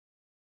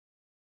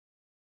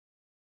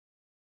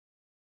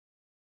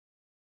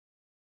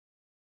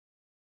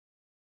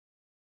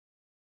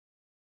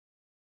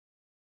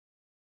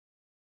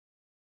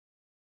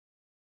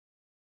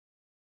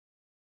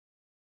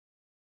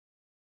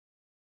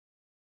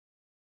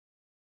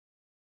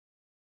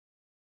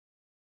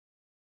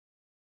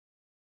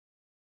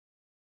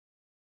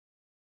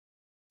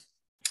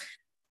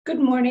Good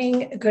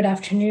morning, good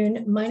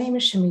afternoon. My name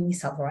is Shamini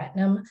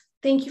Selvaratnam.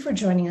 Thank you for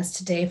joining us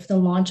today for the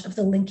launch of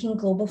the Linking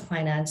Global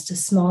Finance to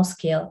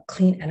Small-Scale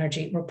Clean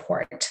Energy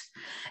report.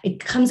 It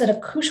comes at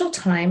a crucial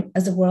time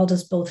as the world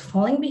is both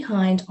falling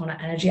behind on our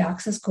energy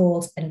access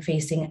goals and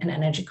facing an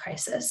energy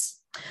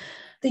crisis.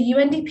 The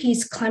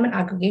UNDP's climate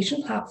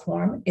aggregation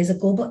platform is a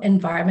global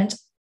environment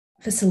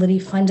facility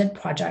funded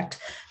project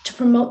to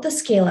promote the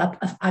scale-up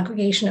of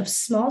aggregation of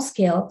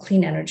small-scale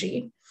clean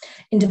energy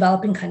in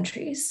developing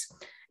countries.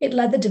 It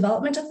led the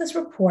development of this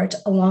report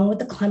along with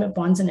the Climate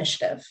Bonds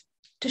Initiative.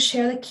 To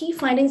share the key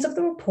findings of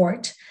the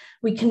report,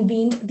 we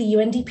convened the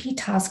UNDP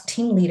task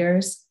team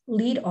leaders,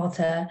 lead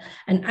author,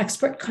 and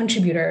expert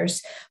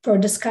contributors for a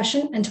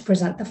discussion and to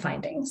present the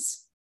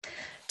findings.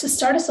 To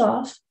start us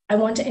off, I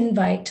want to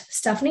invite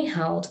Stephanie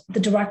Held, the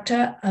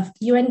director of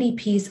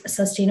UNDP's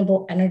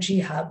Sustainable Energy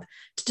Hub,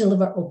 to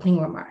deliver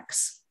opening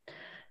remarks.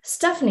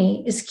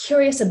 Stephanie is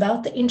curious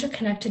about the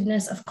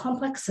interconnectedness of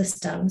complex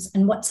systems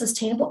and what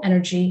sustainable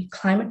energy,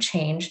 climate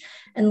change,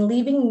 and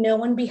leaving no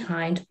one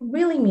behind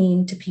really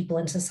mean to people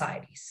and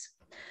societies.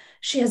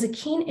 She has a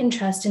keen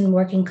interest in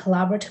working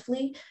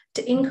collaboratively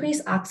to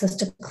increase access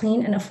to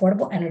clean and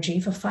affordable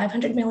energy for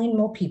 500 million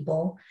more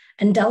people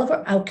and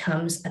deliver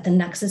outcomes at the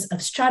nexus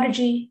of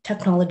strategy,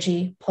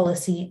 technology,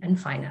 policy, and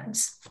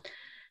finance.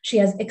 She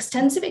has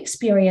extensive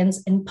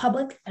experience in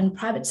public and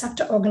private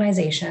sector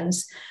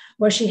organizations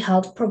where she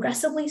held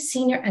progressively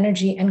senior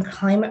energy and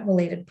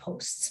climate-related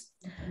posts.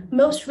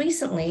 Most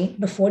recently,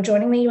 before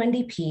joining the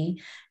UNDP,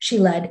 she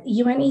led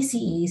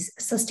UNECE's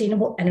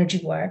sustainable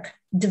energy work,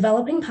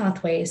 developing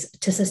pathways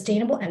to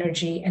sustainable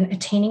energy and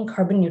attaining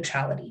carbon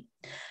neutrality,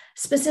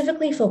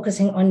 specifically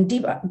focusing on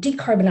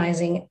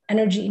decarbonizing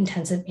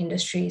energy-intensive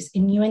industries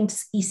in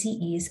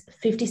UNECE's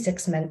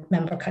 56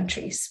 member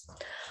countries.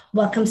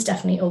 Welcome,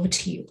 Stephanie, over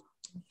to you.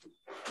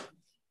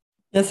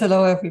 Yes,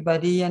 hello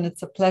everybody, and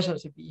it's a pleasure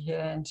to be here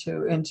and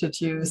to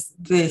introduce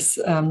this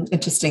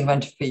interesting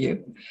event for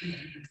you.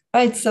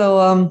 Right,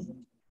 so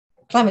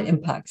climate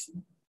impacts,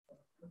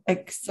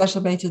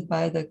 exacerbated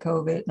by the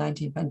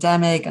COVID-19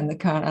 pandemic and the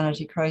current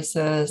energy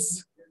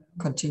crisis,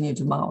 continue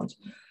to mount.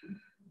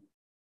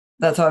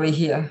 That's why we're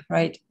here,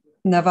 right?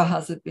 Never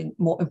has it been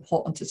more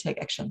important to take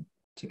action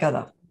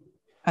together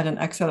at an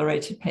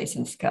accelerated pace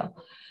and scale.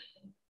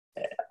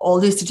 All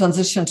this to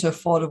transition to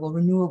affordable,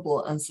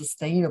 renewable, and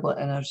sustainable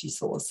energy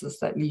sources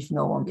that leave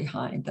no one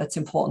behind. That's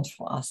important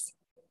for us.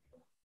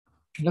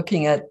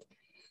 Looking at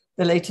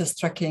the latest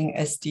tracking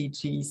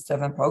SDG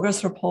 7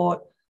 progress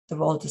report, the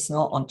world is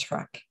not on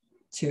track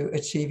to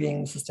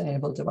achieving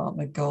sustainable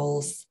development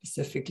goals,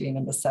 specifically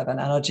number 7,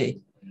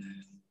 energy.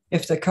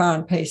 If the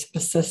current pace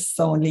persists,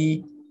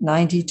 only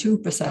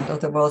 92% of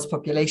the world's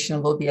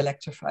population will be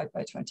electrified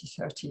by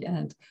 2030,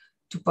 and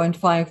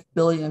 2.5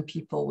 billion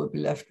people will be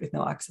left with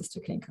no access to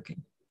clean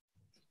cooking.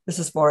 This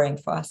is worrying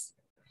for us.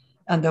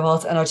 And the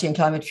world's energy and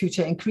climate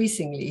future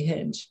increasingly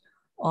hinge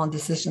on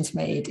decisions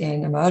made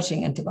in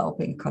emerging and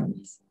developing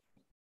economies.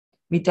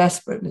 We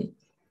desperately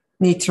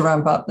need to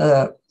ramp up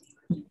the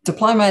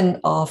deployment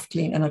of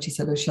clean energy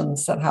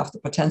solutions that have the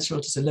potential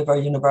to deliver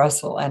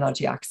universal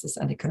energy access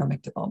and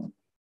economic development.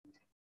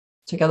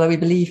 Together, we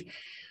believe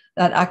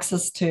that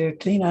access to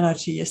clean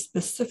energy, is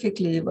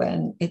specifically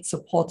when it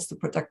supports the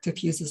productive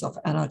uses of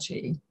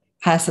energy,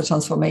 has the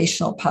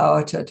transformational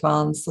power to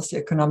advance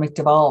socioeconomic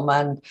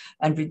development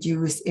and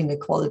reduce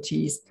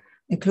inequalities,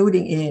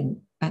 including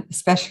in and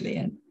especially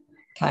in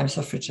times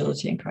of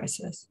fragility and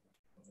crisis.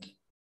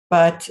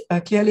 But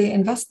clearly,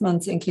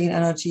 investments in clean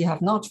energy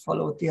have not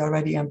followed the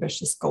already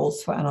ambitious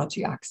goals for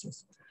energy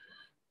access.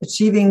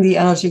 Achieving the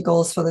energy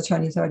goals for the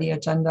 2030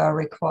 agenda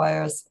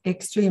requires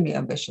extremely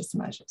ambitious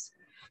measures.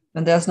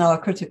 And there's now a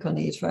critical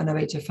need for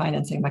innovative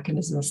financing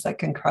mechanisms that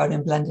can crowd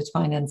in blended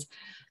finance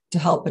to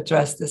help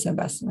address this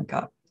investment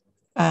gap.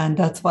 And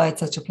that's why it's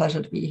such a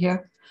pleasure to be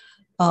here,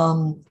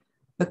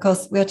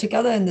 because we're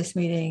together in this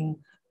meeting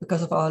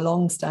because of our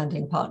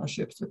long-standing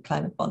partnerships with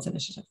Climate Bonds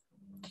Initiative.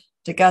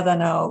 Together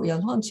now, we are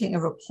launching a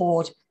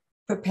report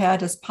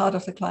prepared as part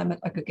of the climate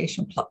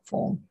aggregation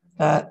platform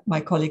that my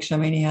colleague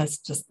Shamini has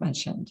just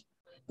mentioned.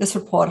 This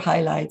report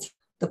highlights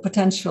the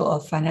potential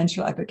of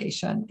financial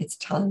aggregation, its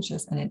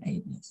challenges and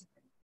enablers.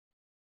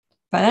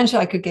 Financial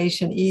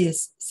aggregation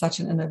is such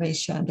an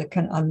innovation that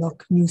can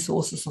unlock new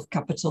sources of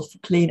capital for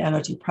clean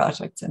energy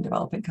projects in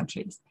developing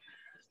countries.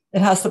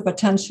 It has the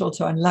potential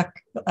to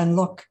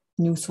unlock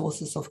new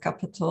sources of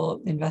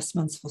capital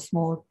investments for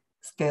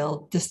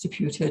small-scale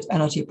distributed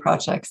energy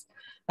projects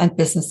and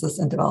businesses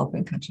in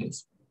developing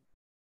countries.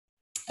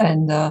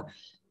 And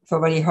you've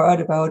already heard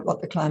about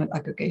what the climate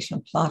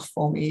aggregation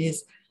platform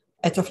is.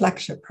 It's a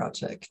flagship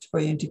project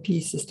for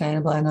UNDP's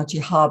Sustainable Energy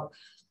Hub,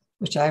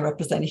 which I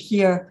represent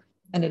here,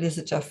 and it is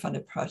a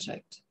JEF-funded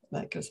project,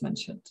 like was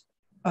mentioned.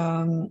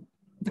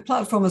 The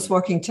platform is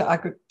working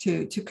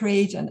to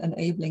create an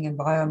enabling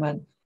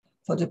environment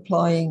for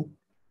deploying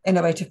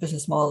innovative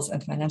business models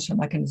and financial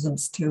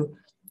mechanisms to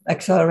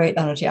accelerate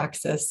energy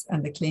access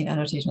and the clean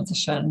energy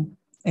transition,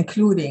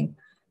 including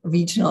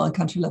regional and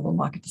country-level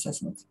market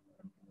assessments.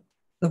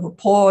 The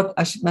report,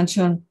 I should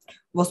mention,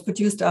 was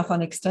produced after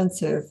an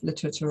extensive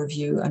literature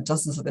review and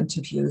dozens of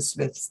interviews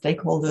with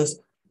stakeholders,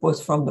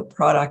 both from the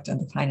product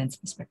and the finance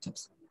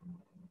perspectives.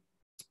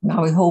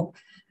 Now we hope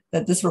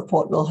that this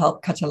report will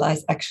help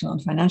catalyze action on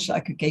financial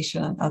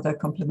aggregation and other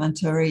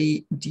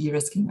complementary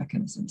de-risking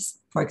mechanisms.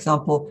 For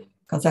example,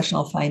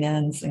 concessional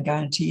finance and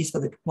guarantees for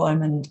the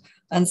deployment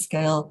and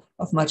scale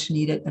of much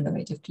needed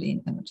innovative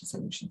clean energy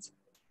solutions.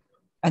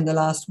 And the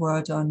last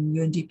word on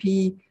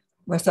UNDP,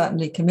 we're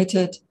certainly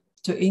committed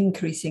to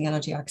increasing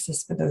energy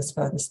access for those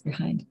furthest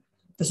behind.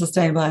 The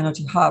Sustainable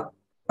Energy Hub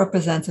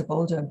represents a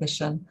bolder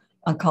ambition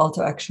and call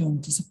to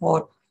action to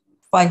support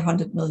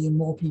 500 million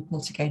more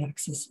people to gain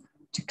access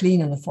to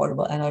clean and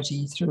affordable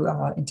energy through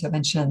our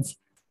interventions,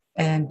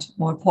 and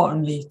more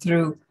importantly,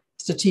 through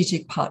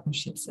strategic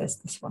partnerships as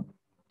this one.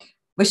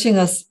 Wishing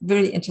us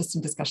very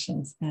interesting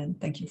discussions,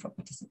 and thank you for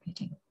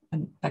participating.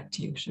 And back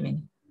to you,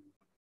 Shamini.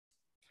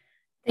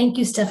 Thank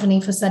you, Stephanie,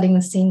 for setting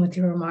the scene with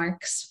your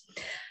remarks.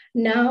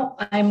 Now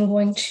I'm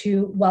going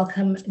to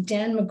welcome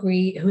Dan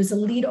McGree, who is the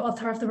lead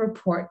author of the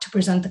report, to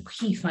present the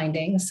key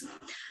findings.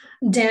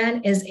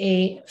 Dan is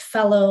a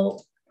fellow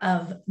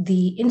of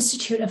the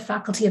Institute of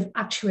Faculty of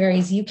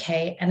Actuaries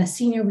UK and a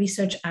senior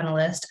research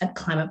analyst at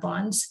Climate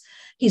Bonds.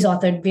 He's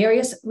authored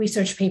various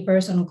research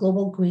papers on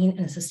global green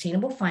and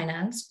sustainable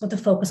finance with a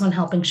focus on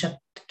helping shift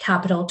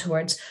capital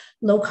towards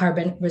low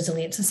carbon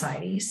resilient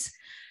societies.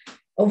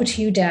 Over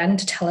to you, Dan,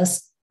 to tell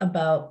us what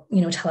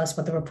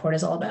the report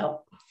is all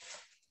about.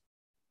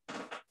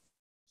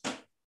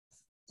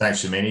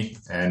 Thanks, Shamini,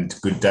 and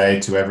good day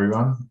to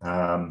everyone.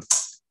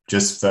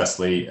 Just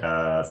firstly,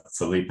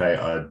 Felipe,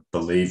 I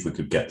believe we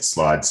could get the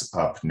slides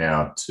up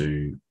now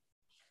to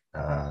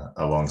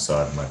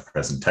alongside my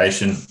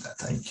presentation.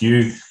 Thank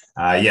you.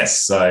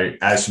 Yes, so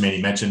as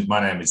Shamini mentioned, my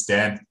name is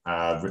Dan.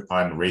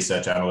 I'm a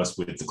research analyst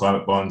with the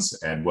Climate Bonds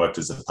and worked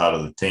as a part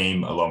of the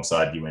team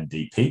alongside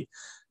UNDP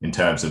in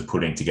terms of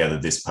putting together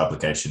this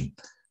publication.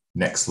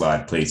 Next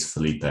slide, please,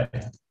 Felipe.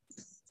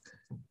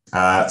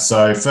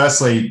 So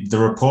firstly, the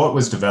report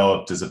was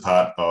developed as a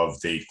part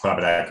of the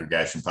Climate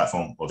Aggregation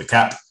Platform, or the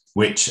CAP,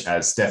 which,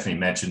 as Stephanie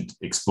mentioned,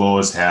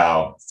 explores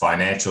how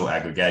financial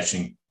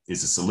aggregation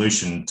is a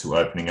solution to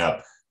opening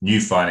up new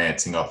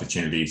financing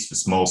opportunities for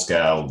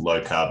small-scale,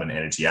 low-carbon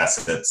energy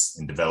assets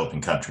in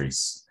developing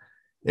countries.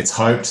 It's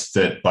hoped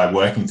that by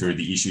working through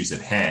the issues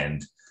at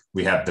hand,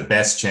 we have the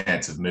best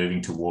chance of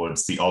moving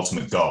towards the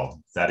ultimate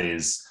goal, that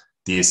is,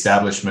 the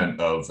establishment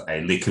of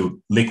a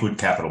liquid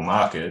capital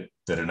market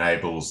that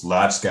enables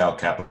large-scale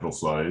capital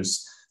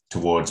flows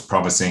towards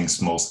promising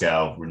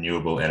small-scale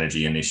renewable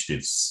energy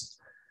initiatives.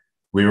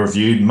 We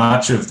reviewed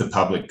much of the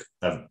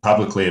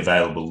publicly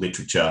available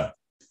literature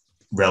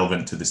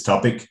relevant to this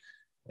topic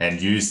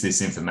and used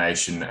this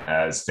information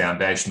as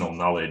foundational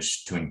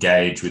knowledge to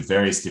engage with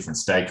various different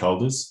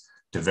stakeholders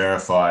to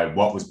verify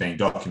what was being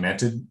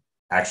documented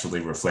actually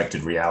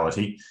reflected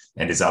reality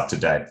and is up to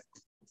date.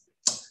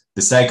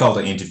 The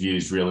stakeholder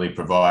interviews really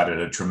provided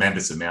a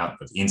tremendous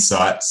amount of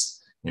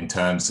insights in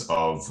terms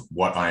of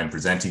what I am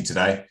presenting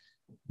today,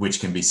 which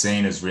can be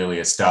seen as really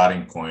a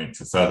starting point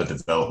for further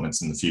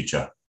developments in the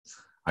future.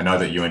 I know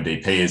that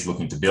UNDP is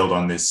looking to build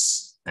on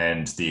this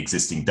and the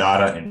existing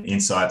data and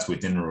insights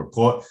within the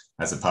report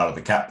as a part of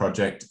the CAP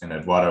project, and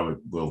Eduardo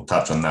will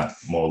touch on that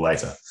more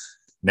later.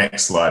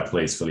 Next slide,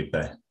 please, Felipe.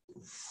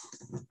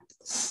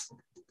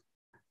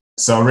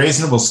 So a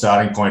reasonable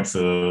starting point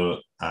for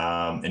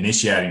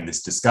initiating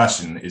this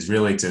discussion is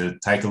really to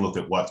take a look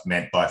at what's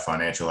meant by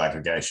financial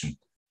aggregation.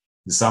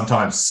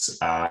 Sometimes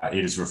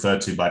it is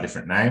referred to by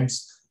different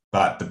names,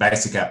 but the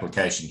basic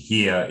application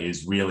here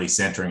is really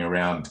centering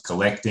around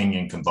collecting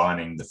and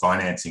combining the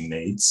financing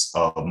needs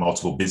of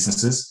multiple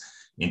businesses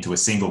into a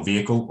single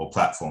vehicle or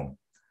platform.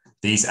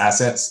 These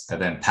assets are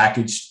then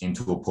packaged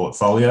into a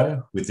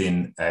portfolio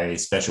within a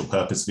special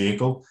purpose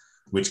vehicle,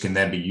 which can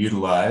then be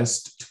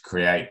utilized to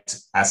create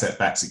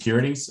asset-backed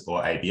securities,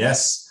 or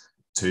ABS,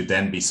 to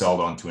then be sold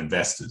on to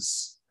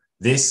investors.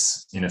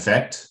 This, in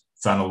effect,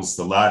 funnels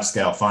the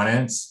large-scale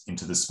finance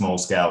into the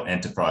small-scale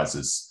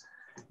enterprises,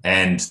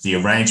 and the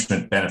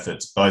arrangement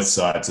benefits both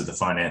sides of the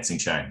financing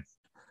chain.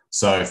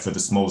 So for the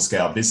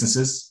small-scale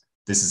businesses,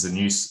 this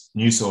is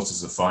new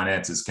sources of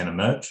finances can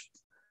emerge.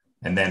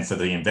 And then for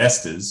the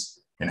investors,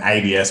 an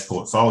ABS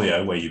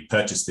portfolio where you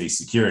purchase these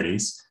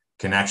securities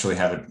can actually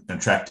have an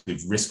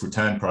attractive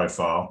risk-return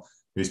profile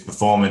whose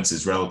performance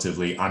is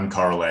relatively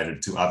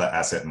uncorrelated to other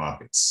asset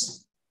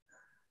markets.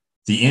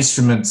 The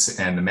instruments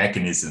and the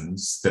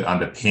mechanisms that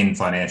underpin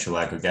financial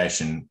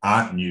aggregation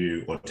aren't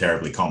new or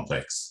terribly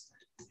complex.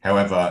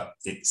 However,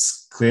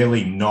 it's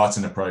clearly not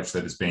an approach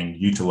that is being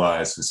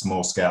utilized for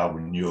small-scale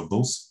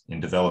renewables in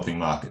developing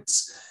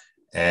markets.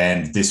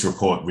 And this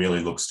report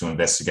really looks to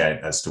investigate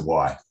as to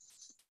why.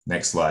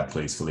 Next slide,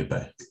 please, Felipe.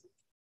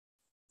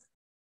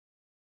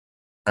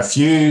 A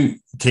few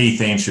key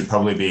themes should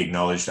probably be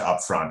acknowledged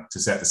up front to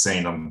set the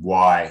scene on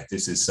why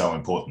this is so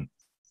important.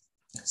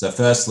 So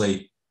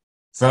firstly,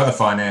 further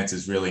finance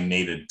is really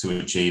needed to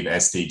achieve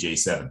SDG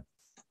 7.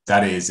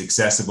 That is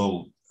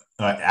accessible,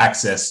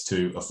 access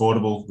to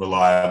affordable,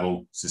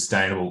 reliable,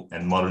 sustainable,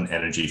 and modern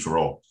energy for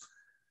all.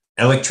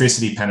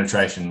 Electricity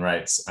penetration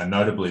rates are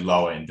notably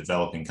lower in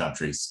developing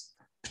countries,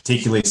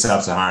 particularly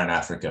sub-Saharan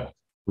Africa,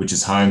 which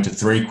is home to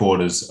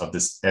 3/4 of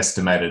this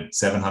estimated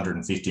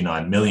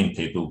 759 million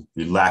people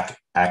who lack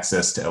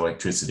access to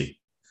electricity.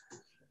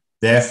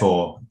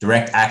 Therefore,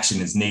 direct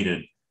action is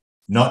needed,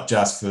 not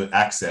just for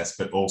access,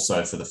 but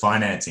also for the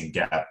financing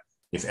gap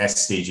if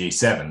SDG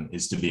 7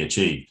 is to be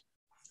achieved.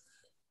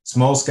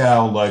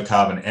 Small-scale,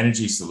 low-carbon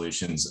energy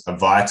solutions are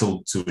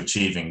vital to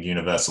achieving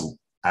universal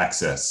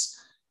access,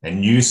 and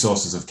new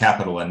sources of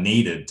capital are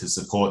needed to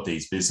support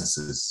these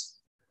businesses.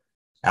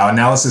 Our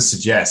analysis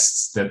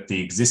suggests that the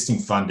existing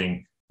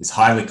funding is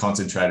highly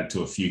concentrated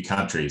to a few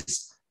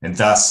countries, and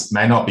thus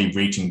may not be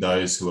reaching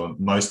those who are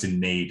most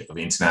in need of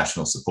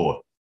international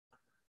support.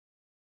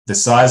 The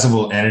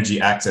sizable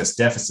energy access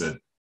deficit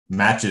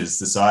matches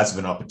the size of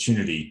an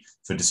opportunity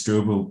for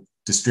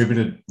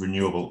distributed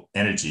renewable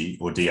energy,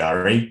 or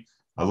DRE,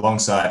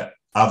 alongside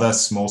other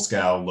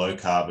small-scale,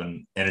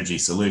 low-carbon energy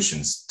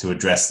solutions to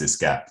address this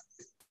gap.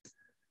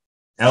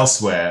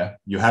 Elsewhere,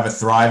 you have a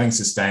thriving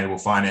sustainable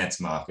finance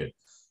market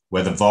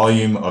where the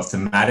volume of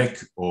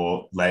thematic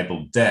or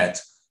labeled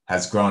debt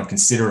has grown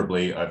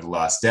considerably over the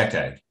last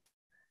decade.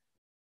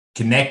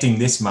 Connecting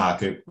this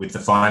market with the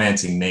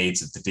financing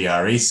needs of the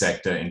DRE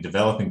sector in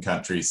developing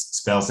countries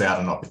spells out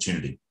an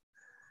opportunity.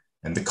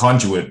 And the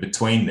conduit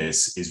between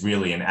this is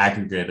really an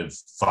aggregative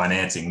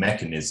financing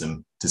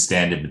mechanism to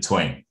stand in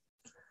between.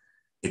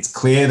 It's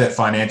clear that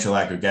financial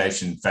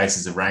aggregation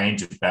faces a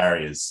range of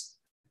barriers,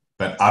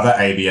 but other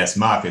ABS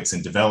markets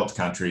in developed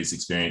countries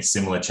experience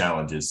similar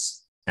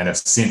challenges and have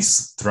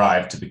since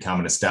thrived to become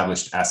an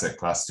established asset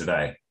class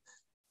today.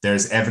 There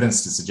is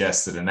evidence to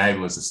suggest that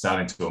enablers are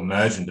starting to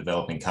emerge in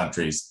developing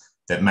countries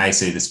that may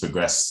see this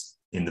progress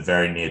in the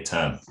very near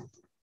term.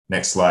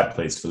 Next slide,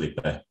 please,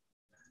 Felipe.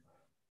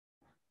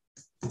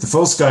 The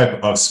full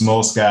scope of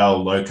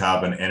small-scale,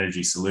 low-carbon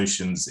energy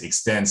solutions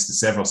extends to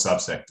several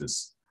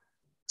subsectors.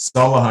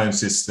 Solar home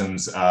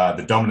systems are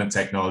the dominant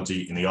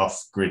technology in the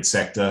off-grid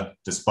sector,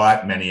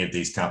 despite many of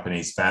these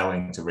companies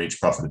failing to reach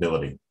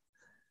profitability.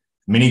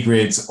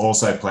 Mini-grids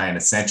also play an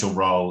essential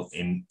role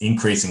in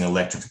increasing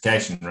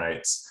electrification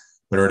rates,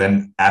 but are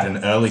at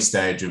an early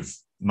stage of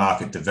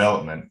market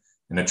development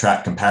and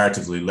attract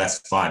comparatively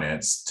less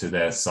finance to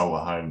their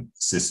solar home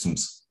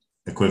systems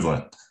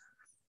equivalent.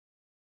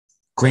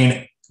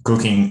 Clean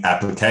cooking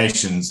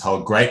applications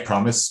hold great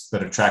promise,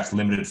 but attract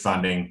limited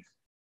funding,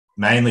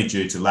 mainly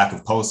due to lack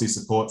of policy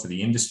support for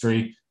the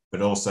industry,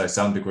 but also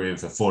some degree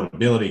of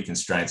affordability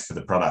constraints for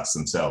the products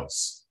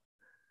themselves.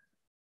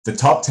 The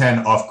top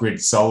 10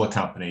 off-grid solar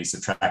companies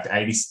attract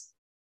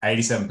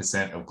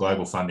 87% of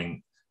global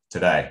funding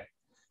today,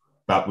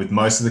 but with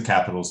most of the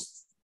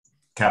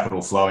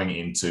capital flowing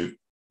into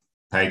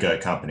pay-go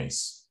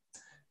companies.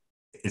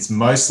 It's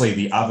mostly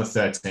the other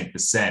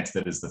 13%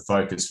 that is the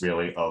focus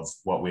really of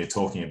what we're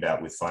talking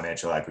about with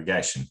financial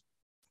aggregation.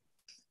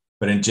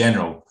 But in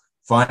general,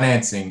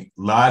 financing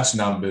large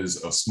numbers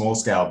of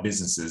small-scale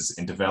businesses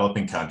in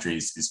developing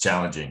countries is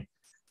challenging,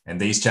 and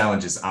these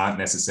challenges aren't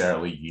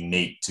necessarily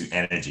unique to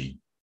energy.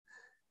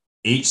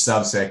 Each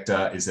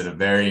subsector is at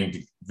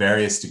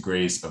various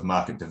degrees of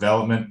market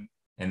development,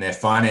 and their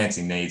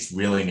financing needs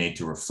really need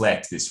to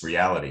reflect this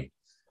reality.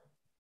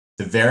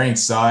 The varying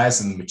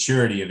size and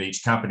maturity of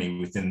each company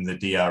within the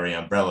DRE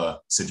umbrella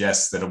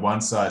suggests that a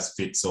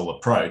one-size-fits-all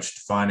approach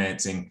to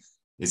financing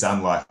is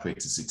unlikely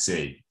to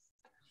succeed.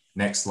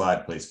 Next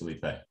slide, please,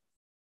 Felipe.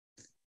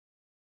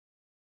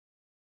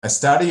 A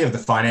study of the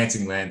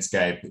financing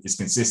landscape is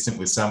consistent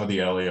with some of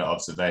the earlier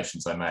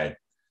observations I made.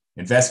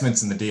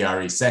 Investments in the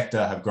DRE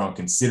sector have grown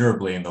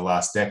considerably in the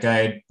last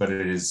decade, but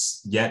it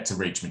is yet to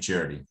reach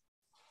maturity.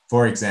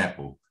 For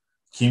example,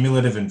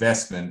 cumulative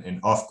investment in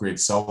off-grid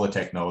solar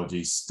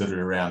technologies stood at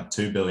around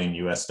 $2 billion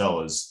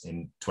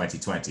in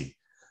 2020,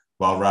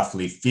 while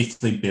roughly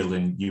 $50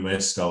 billion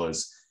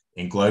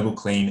in global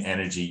clean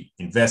energy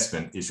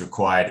investment is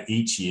required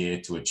each year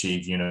to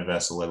achieve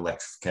universal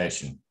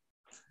electrification.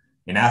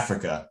 In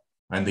Africa,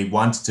 only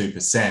 1 to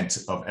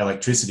 2% of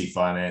electricity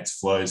finance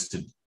flows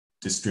to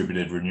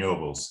distributed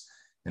renewables,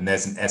 and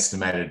there's an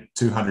estimated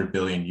 $200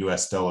 billion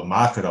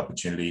market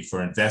opportunity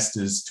for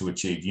investors to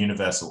achieve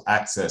universal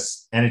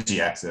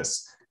energy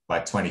access by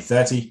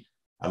 2030,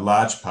 a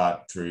large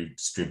part through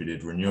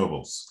distributed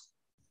renewables.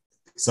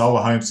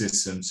 Solar home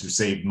systems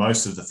receive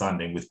most of the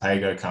funding, with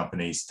pay-go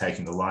companies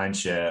taking the lion's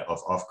share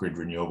of off-grid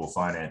renewable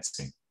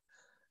financing.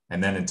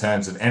 And then in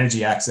terms of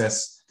energy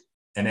access,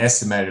 an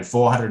estimated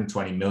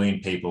 420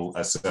 million people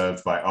are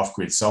served by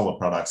off-grid solar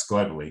products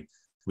globally,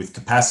 with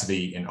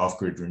capacity in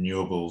off-grid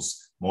renewables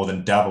more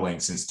than doubling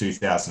since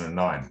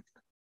 2009.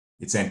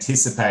 It's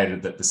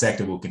anticipated that the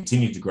sector will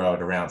continue to grow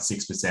at around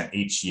 6%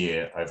 each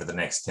year over the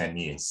next 10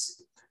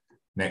 years.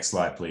 Next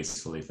slide, please,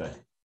 Felipe.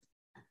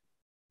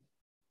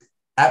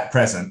 At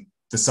present,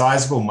 the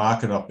sizable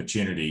market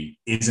opportunity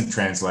isn't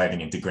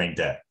translating into green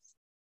debt.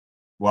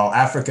 While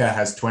Africa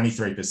has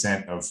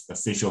 23% of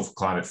official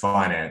climate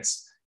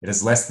finance, It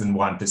is less than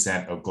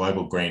 1% of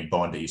global green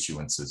bond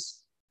issuances.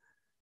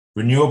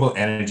 Renewable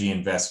energy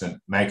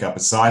investment make up a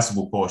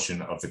sizable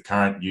portion of the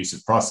current use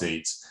of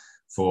proceeds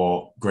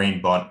for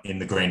in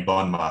the green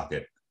bond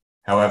market.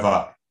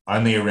 However,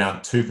 only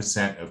around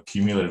 2% of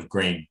cumulative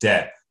green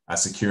debt are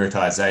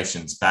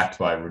securitizations backed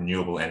by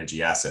renewable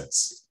energy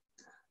assets.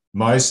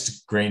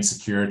 Most green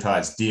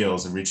securitized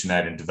deals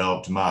originate in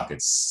developed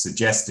markets,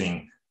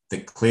 suggesting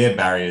that clear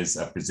barriers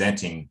are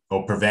preventing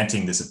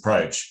this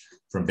approach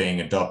from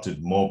being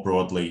adopted more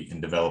broadly in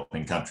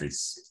developing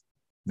countries.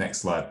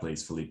 Next slide,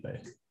 please, Felipe.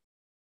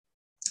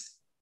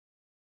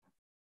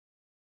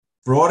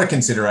 Broader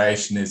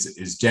consideration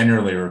is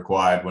generally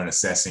required when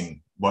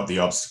assessing what the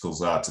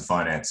obstacles are to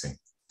financing.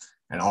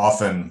 And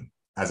often,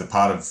 as a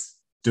part of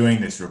doing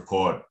this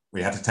report,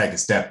 we have to take a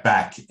step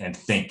back and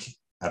think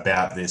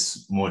about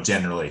this more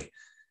generally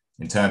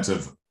in terms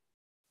of,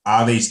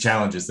 are these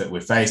challenges that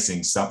we're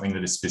facing something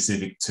that is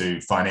specific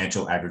to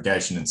financial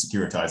aggregation and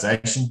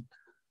securitization?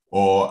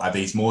 Or are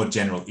these more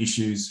general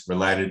issues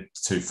related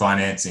to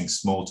financing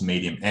small to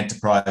medium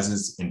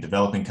enterprises in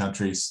developing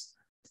countries?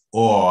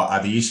 Or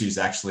are the issues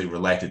actually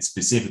related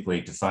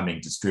specifically to funding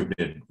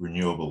distributed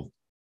renewable?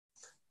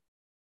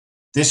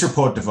 This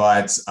report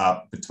divides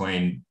up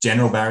between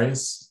general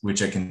barriers,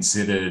 which are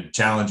considered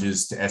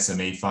challenges to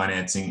SME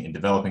financing in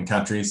developing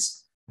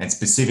countries, and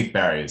specific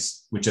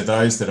barriers, which are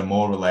those that are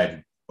more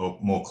related or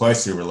more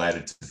closely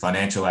related to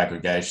financial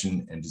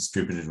aggregation and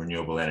distributed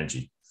renewable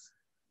energy.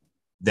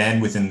 Then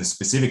within the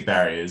specific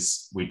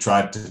barriers, we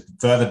tried to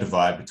further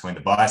divide between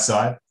the buy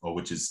side, or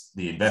which is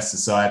the investor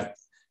side,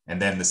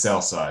 and then the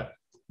sell side,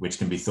 which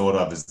can be thought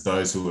of as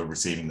those who are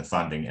receiving the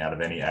funding out of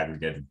any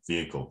aggregated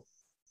vehicle.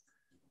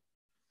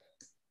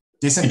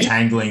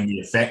 Disentangling the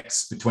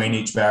effects between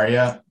each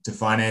barrier to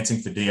financing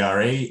for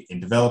DRE in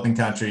developing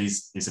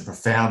countries is a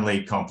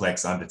profoundly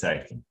complex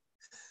undertaking.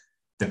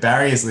 The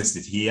barriers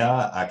listed here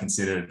are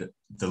considered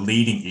the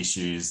leading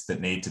issues that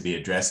need to be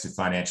addressed if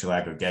financial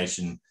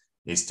aggregation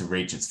is to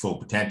reach its full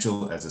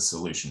potential as a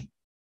solution.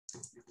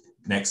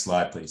 Next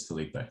slide, please,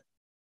 Felipe.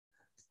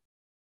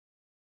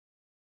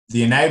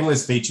 The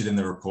enablers featured in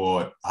the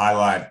report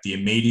highlight the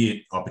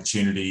immediate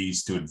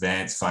opportunities to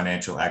advance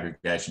financial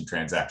aggregation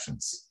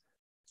transactions.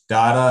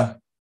 Data,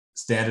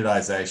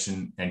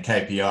 standardization, and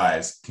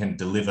KPIs can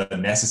deliver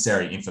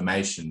necessary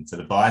information for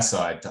the buy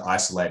side to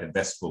isolate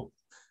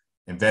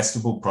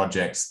investable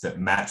projects that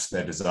match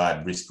their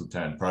desired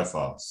risk-return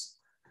profiles.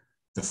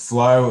 The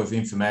flow of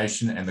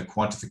information and the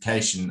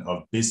quantification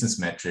of business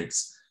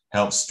metrics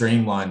help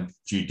streamline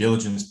due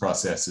diligence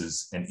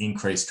processes and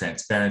increase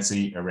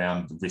transparency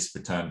around the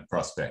risk-return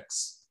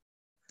prospects.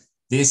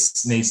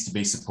 This needs to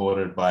be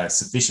supported by a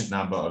sufficient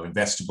number of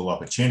investable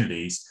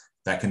opportunities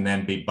that can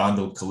then be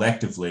bundled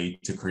collectively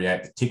to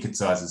create the ticket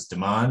sizes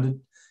demanded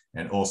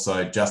and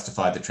also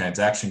justify the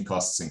transaction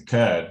costs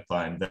incurred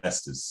by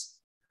investors.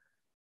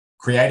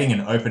 Creating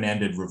an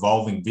open-ended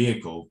revolving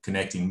vehicle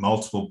connecting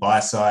multiple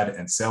buy-side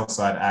and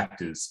sell-side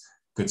actors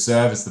could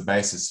serve as the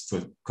basis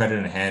for credit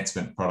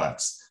enhancement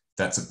products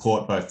that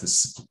support both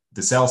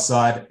the sell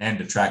side and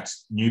attract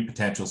new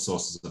potential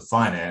sources of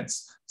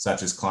finance,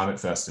 such as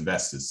climate-first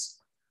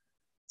investors.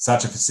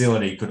 Such a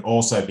facility could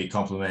also be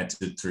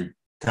complemented through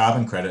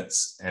carbon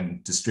credits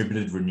and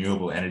distributed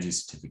renewable energy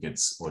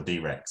certificates, or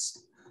DRECs.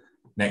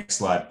 Next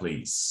slide,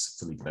 please,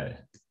 Felipe.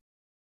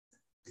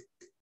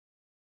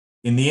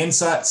 In the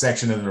insight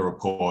section of the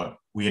report,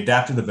 we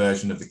adapted a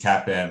version of the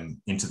CAPM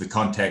into the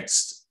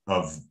context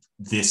of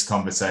this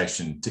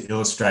conversation to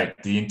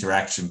illustrate the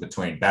interaction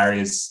between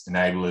barriers,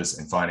 enablers,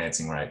 and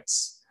financing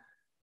rates.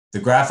 The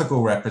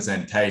graphical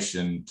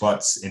representation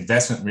plots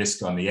investment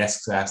risk on the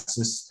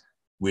x-axis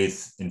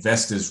with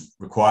investors'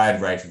 required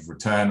rate of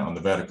return on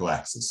the vertical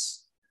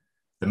axis.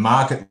 The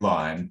market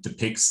line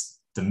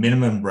depicts the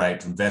minimum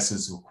rate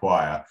investors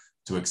require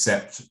to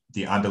accept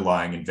the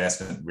underlying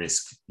investment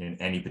risk in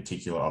any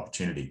particular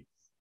opportunity.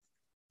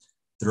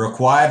 The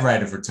required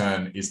rate of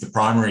return is the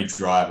primary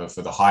driver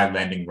for the high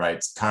lending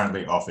rates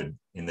currently offered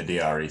in the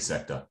DRE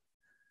sector.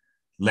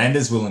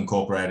 Lenders will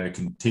incorporate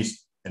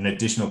an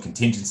additional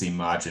contingency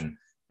margin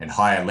and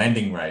higher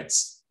lending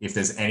rates if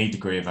there's any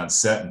degree of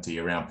uncertainty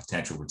around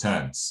potential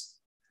returns.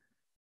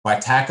 By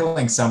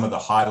tackling some of the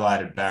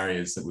highlighted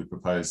barriers that we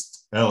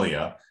proposed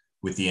earlier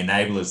with the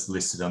enablers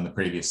listed on the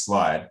previous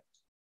slide,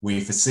 we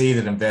foresee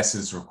that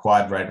investors'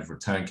 required rate of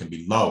return can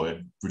be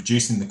lowered,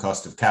 reducing the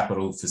cost of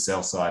capital for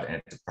sell-side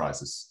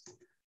enterprises.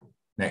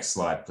 Next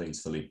slide,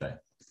 please, Felipe.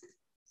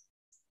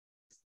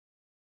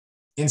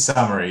 In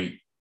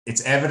summary,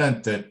 it's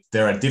evident that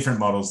there are different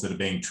models that are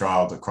being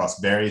trialed across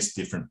various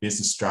different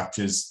business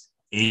structures,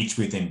 each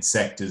within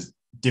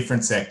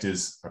different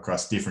sectors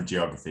across different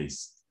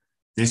geographies.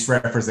 This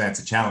represents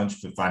a challenge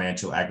for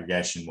financial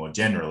aggregation more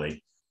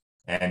generally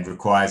and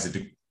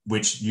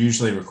which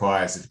usually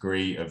requires a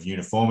degree of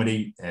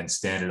uniformity and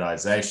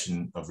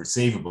standardization of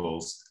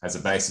receivables as a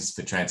basis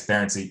for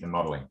transparency and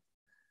modeling.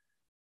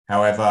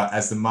 However,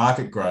 as the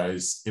market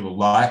grows, it will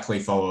likely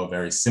follow a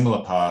very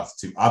similar path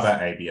to other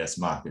ABS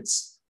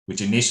markets,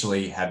 which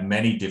initially had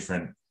many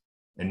different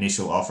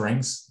initial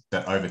offerings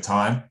that over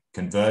time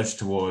converged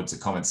towards a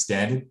common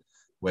standard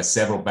where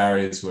several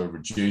barriers were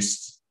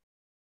reduced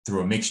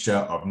through a mixture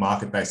of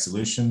market-based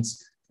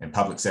solutions and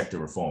public sector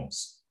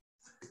reforms.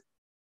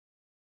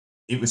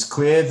 It was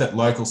clear that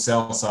local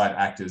sell-side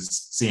actors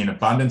see an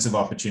abundance of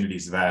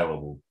opportunities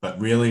available, but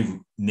really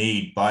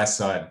need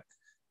buy-side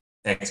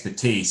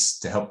expertise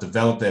to help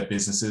develop their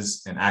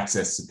businesses and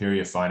access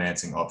superior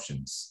financing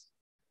options.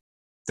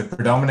 The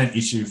predominant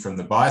issue from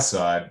the buy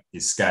side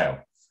is scale,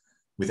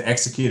 with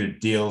executed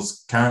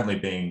deals currently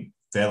being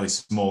fairly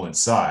small in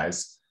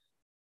size,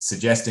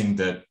 suggesting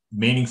that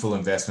meaningful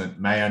investment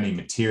may only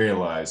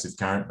materialize if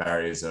current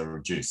barriers are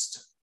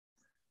reduced.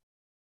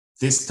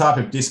 This type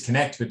of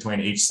disconnect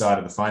between each side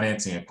of the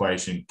financing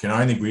equation can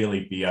only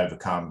really be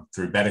overcome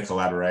through better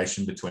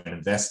collaboration between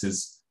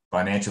investors,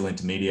 financial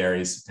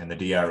intermediaries, and the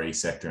DRE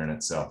sector in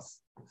itself.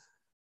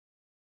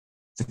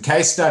 The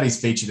case studies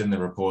featured in the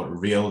report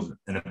revealed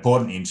an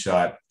important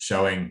insight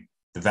showing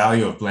the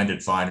value of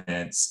blended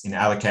finance in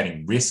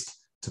allocating risk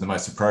to the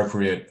most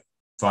appropriate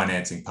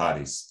financing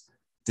parties.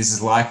 This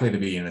is likely to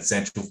be an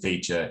essential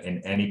feature in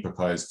any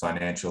proposed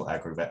financial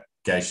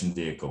aggregation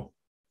vehicle.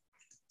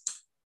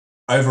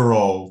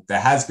 Overall, there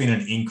has been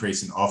an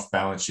increase in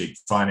off-balance sheet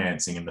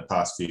financing in the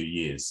past few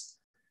years,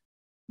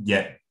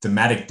 yet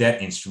thematic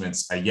debt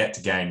instruments are yet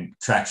to gain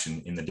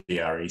traction in the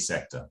DRE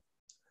sector.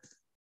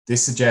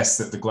 This suggests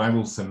that the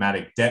global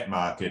thematic debt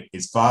market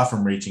is far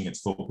from reaching its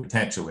full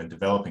potential in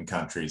developing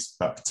countries,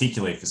 but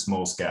particularly for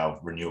small-scale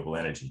renewable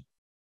energy.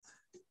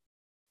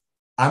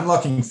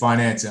 Unlocking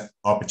finance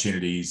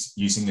opportunities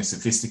using a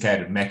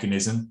sophisticated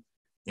mechanism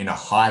in a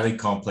highly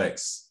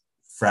complex,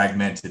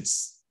 fragmented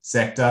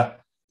sector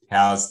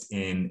housed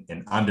in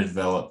an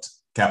underdeveloped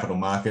capital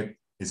market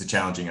is a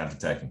challenging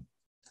undertaking.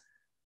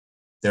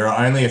 There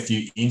are only a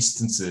few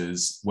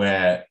instances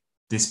where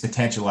this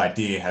potential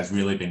idea has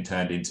really been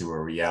turned into a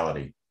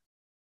reality.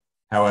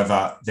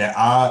 However, there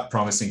are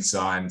promising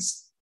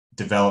signs,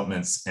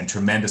 developments, and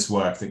tremendous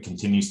work that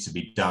continues to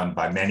be done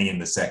by many in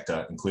the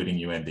sector, including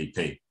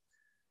UNDP.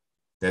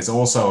 There's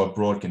also a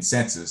broad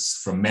consensus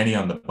from many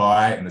on the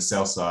buy and the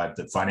sell side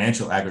that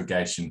financial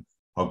aggregation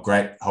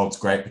holds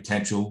great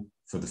potential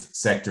for the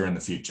sector in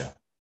the future.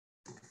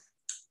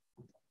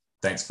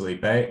 Thanks,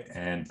 Felipe,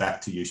 and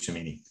back to you,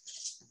 Shamini.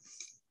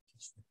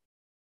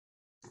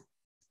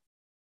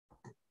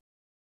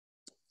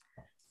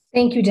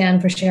 Thank you, Dan,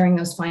 for sharing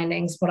those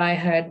findings. What I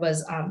heard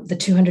was the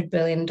 $200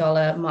 billion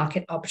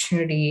market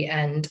opportunity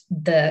and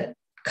the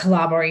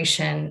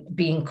collaboration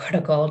being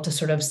critical to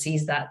sort of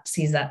seize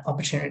that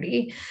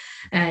opportunity.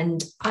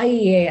 And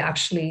IEA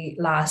actually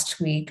last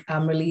week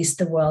released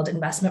the World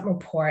Investment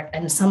Report,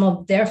 and some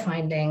of their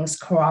findings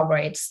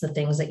corroborates the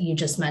things that you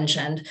just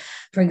mentioned.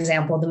 For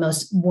example, the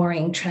most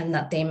worrying trend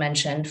that they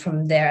mentioned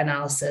from their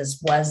analysis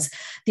was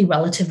the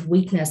relative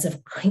weakness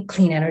of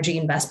clean energy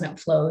investment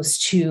flows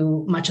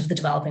to much of the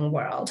developing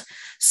world.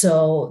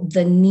 So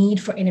the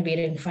need for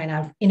innovative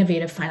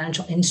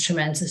financial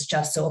instruments is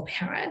just so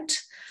apparent.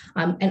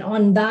 And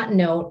on that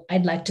note,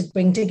 I'd like to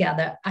bring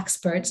together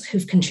experts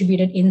who've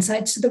contributed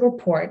insights to the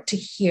report to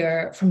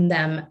hear from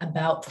them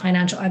about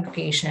financial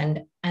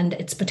aggregation and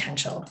its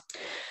potential.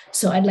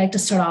 So I'd like to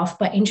start off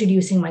by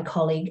introducing my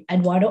colleague,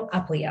 Eduardo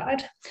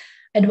Appleyard.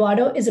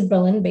 Eduardo is a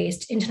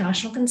Berlin-based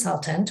international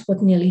consultant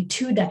with nearly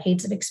 2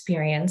 decades of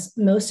experience,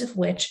 most of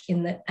which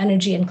in the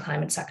energy and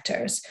climate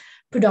sectors,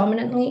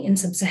 predominantly in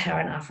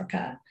sub-Saharan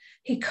Africa.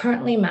 He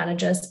currently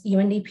manages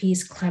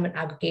UNDP's climate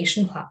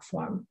aggregation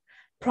platform.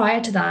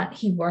 Prior to that,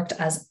 he worked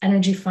as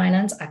energy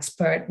finance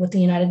expert with the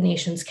United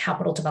Nations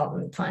Capital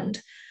Development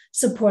Fund,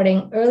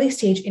 supporting early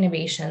stage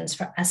innovations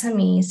for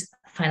SMEs,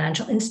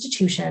 financial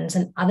institutions,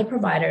 and other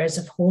providers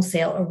of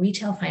wholesale or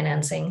retail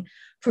financing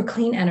for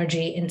clean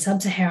energy in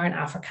sub-Saharan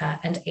Africa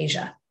and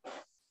Asia.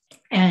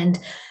 And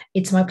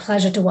it's my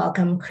pleasure to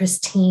welcome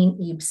Christine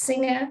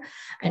Ebe-Singer.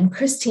 And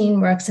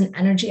Christine works in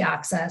energy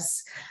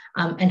access,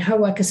 and her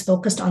work is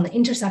focused on the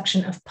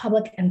intersection of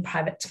public and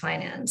private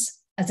finance.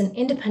 As an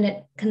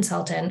independent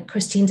consultant,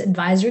 Christine's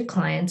advisory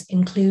clients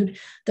include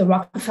the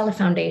Rockefeller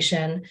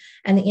Foundation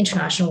and the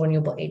International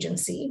Renewable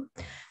Agency.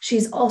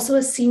 She's also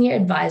a senior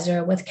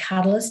advisor with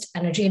Catalyst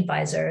Energy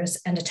Advisors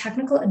and a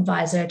technical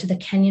advisor to the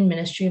Kenyan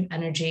Ministry of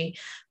Energy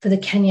for the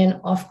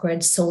Kenyan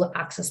Off-Grid Solar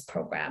Access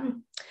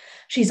Program.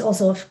 She's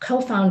also a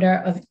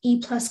co-founder of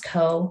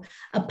E+Co,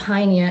 a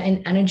pioneer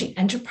in energy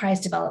enterprise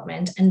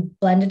development and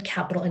blended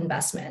capital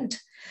investment.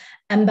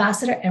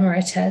 Ambassador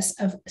Emeritus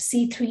of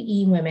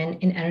C3E Women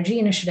in Energy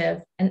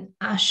Initiative, an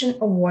Ashton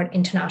Award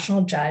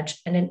International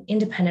Judge, and an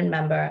independent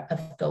member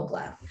of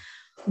GOGLA.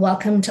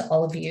 Welcome to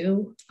all of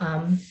you.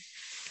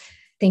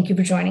 Thank you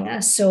for joining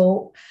us.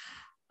 So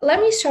let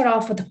me start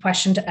off with a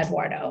question to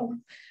Eduardo.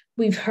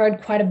 We've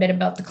heard quite a bit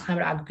about the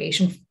climate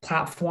aggregation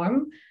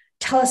platform.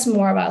 Tell us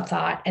more about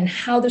that and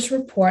how this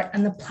report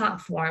and the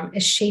platform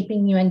is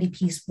shaping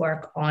UNDP's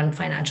work on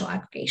financial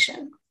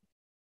aggregation.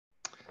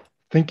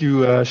 Thank you,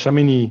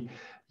 Shamini.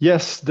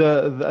 Yes,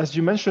 as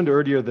you mentioned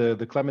earlier,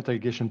 the climate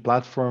aggregation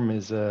platform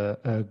is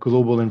a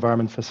global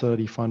environment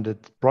facility funded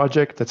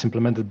project that's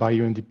implemented by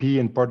UNDP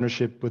in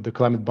partnership with the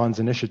Climate Bonds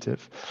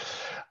Initiative.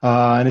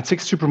 And it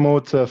seeks to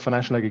promote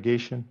financial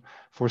aggregation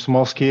for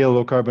small-scale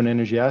low-carbon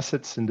energy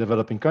assets in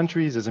developing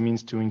countries as a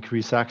means to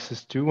increase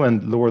access to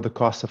and lower the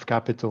cost of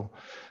capital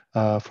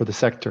for the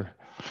sector.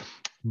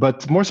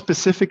 But more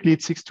specifically,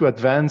 it seeks to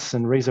advance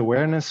and raise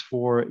awareness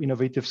for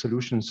innovative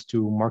solutions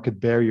to market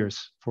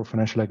barriers for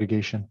financial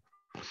aggregation.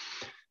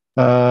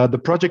 The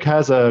project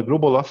has a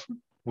global offer,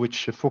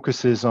 which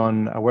focuses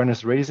on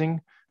awareness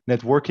raising,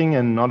 networking,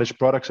 and knowledge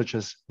products such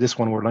as this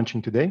one we're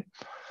launching today.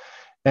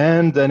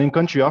 And an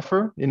in-country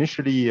offer,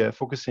 initially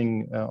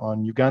focusing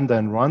on Uganda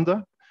and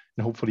Rwanda,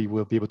 and hopefully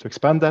we'll be able to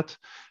expand that,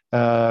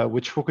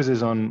 which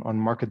focuses on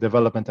market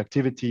development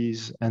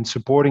activities and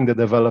supporting the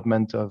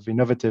development of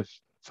innovative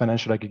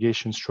financial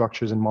aggregation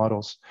structures and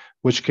models,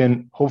 which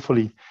can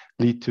hopefully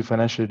lead to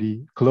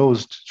financially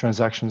closed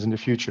transactions in the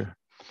future.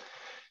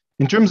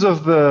 In terms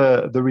of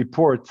the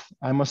report,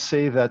 I must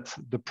say that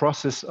the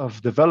process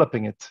of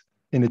developing it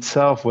in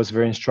itself was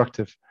very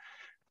instructive.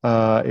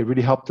 It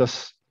really helped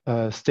us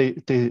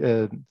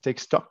take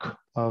stock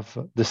of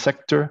the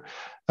sector,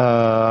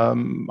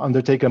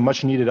 undertake a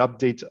much needed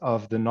update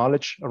of the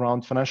knowledge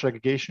around financial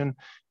aggregation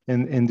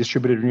in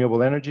distributed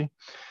renewable energy,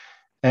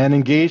 and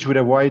engage with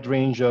a wide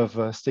range of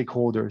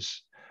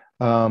stakeholders.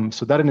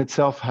 So that in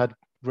itself had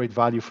great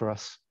value for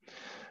us.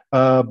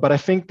 But I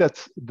think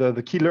that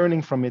the key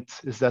learning from it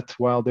is that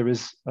while there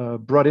is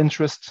broad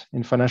interest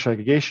in financial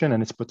aggregation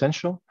and its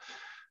potential,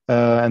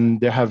 and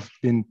there have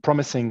been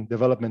promising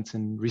developments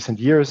in recent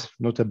years,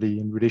 notably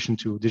in relation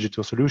to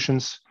digital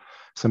solutions,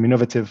 some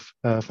innovative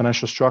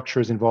financial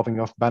structures involving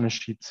off-balance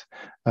sheet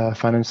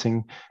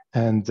financing,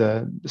 and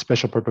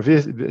special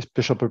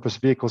purpose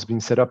vehicles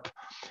being set up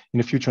in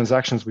a few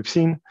transactions we've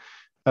seen.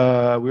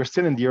 We're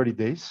still in the early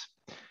days,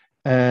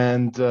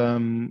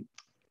 and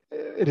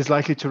it is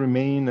likely to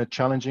remain a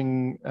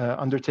challenging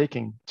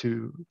undertaking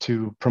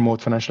to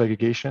promote financial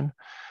aggregation.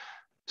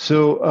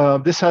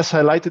 So this has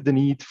highlighted the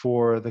need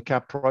for the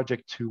CAP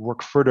project to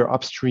work further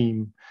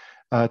upstream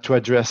to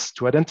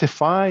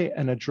identify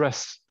and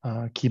address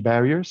key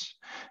barriers,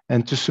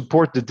 and to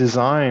support the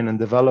design and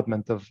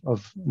development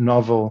of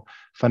novel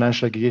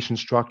financial aggregation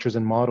structures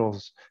and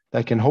models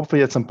that can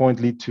hopefully at some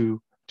point lead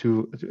to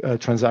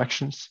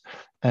transactions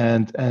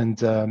and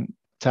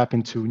tap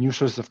into new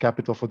sources of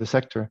capital for the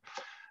sector.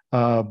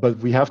 But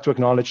we have to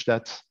acknowledge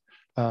that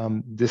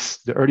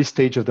the early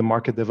stage of the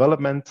market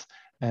development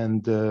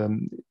and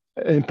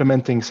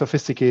implementing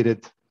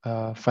sophisticated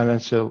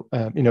financial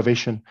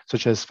innovation,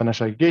 such as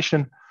financial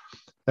aggregation,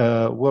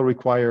 will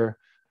require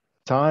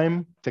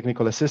time,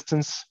 technical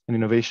assistance, and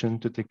innovation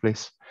to take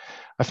place.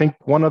 I think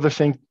one other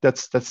thing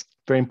that's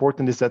very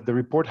important is that the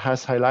report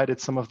has highlighted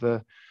some of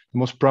the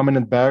most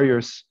prominent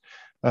barriers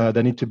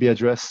that need to be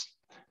addressed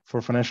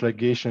for financial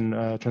aggregation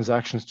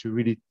transactions to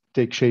really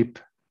take shape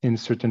in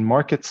certain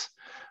markets.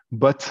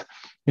 But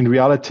in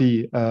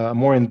reality, a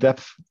more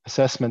in-depth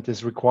assessment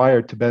is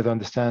required to better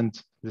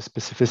understand the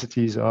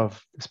specificities of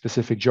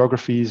specific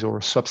geographies or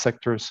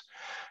subsectors.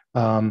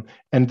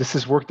 And this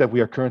is work that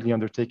we are currently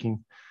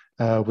undertaking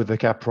with the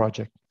CAP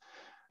project.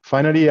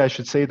 Finally, I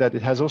should say that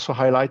it has also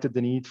highlighted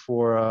the need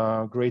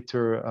for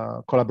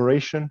greater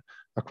collaboration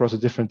across the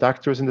different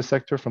actors in the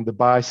sector, from the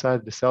buy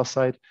side, the sell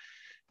side,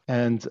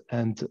 and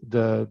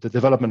the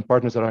development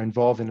partners that are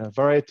involved in a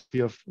variety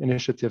of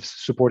initiatives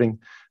supporting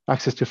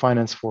access to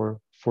finance for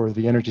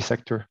the energy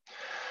sector.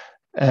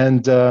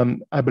 And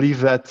I believe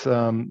that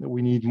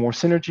we need more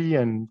synergy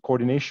and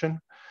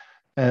coordination.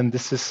 And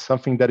this is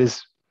something that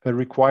is a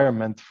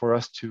requirement for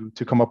us to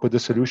come up with the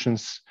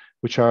solutions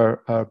which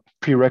are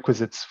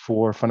prerequisites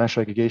for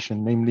financial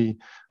aggregation, namely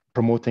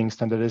promoting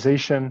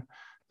standardization,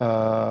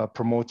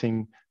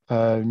 promoting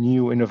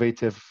new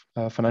innovative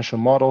financial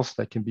models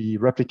that can be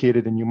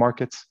replicated in new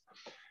markets.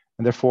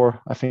 And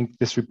therefore, I think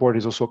this report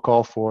is also a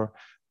call for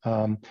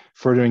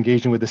further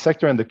engaging with the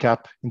sector, and the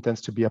CAP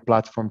intends to be a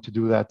platform to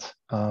do that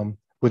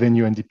within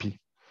UNDP.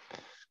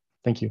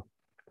 Thank you.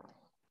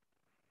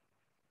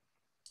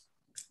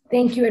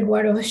 Thank you,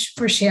 Eduardo,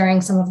 for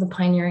sharing some of the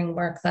pioneering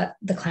work that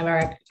the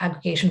climate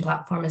aggregation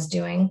platform is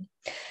doing.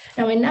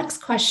 Now, my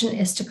next question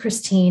is to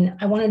Christine.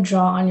 I want to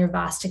draw on your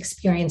vast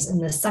experience in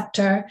this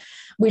sector.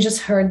 We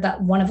just heard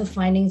that one of the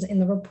findings in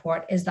the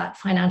report is that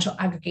financial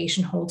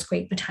aggregation holds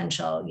great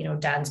potential. You know,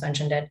 Dan's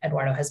mentioned it,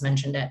 Eduardo has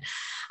mentioned it,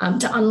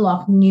 to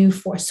unlock new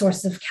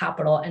sources of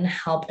capital and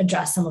help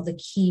address some of the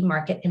key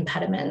market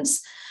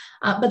impediments.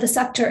 But the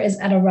sector is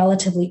at a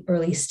relatively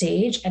early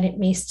stage, and it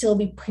may still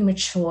be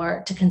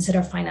premature to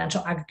consider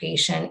financial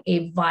aggregation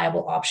a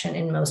viable option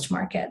in most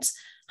markets.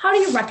 How do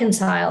you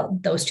reconcile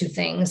those two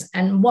things,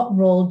 and what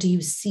role do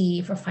you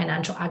see for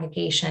financial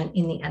aggregation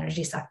in the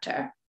energy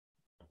sector?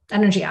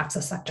 Energy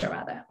access sector,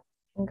 rather.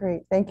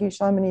 Great. Thank you,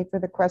 Shamini, for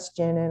the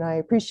question, and I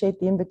appreciate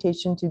the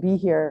invitation to be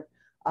here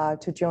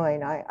to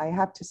join. I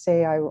have to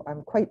say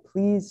I'm quite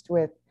pleased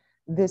with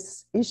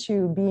this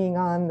issue being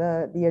on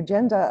the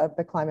agenda of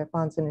the Climate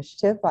Bonds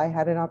Initiative, I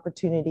had an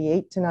opportunity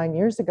 8 to 9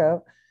 years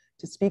ago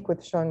to speak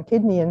with Sean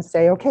Kidney and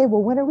say, okay,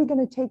 well, when are we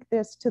going to take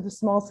this to the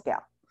small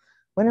scale?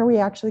 When are we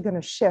actually going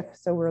to shift?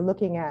 So we're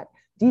looking at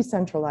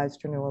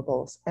decentralized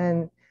renewables.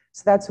 And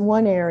so that's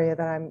one area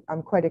that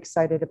I'm quite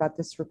excited about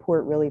this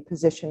report really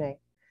positioning.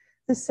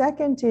 The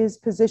second is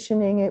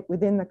positioning it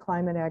within the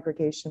climate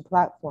aggregation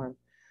platform.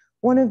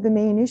 One of the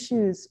main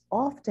issues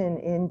often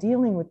in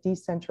dealing with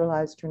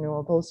decentralized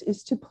renewables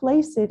is to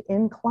place it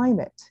in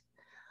climate.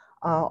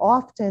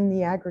 Often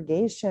the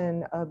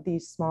aggregation of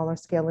these smaller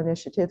scale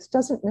initiatives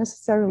doesn't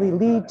necessarily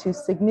lead to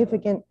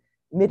significant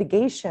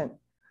mitigation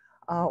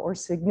or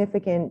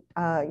significant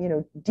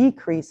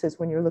decreases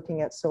when you're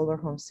looking at solar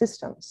home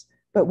systems.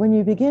 But when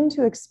you begin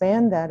to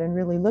expand that and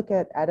really look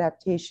at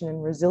adaptation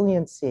and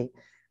resiliency,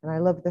 and I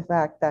love the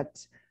fact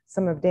that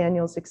some of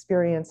Daniel's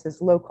experience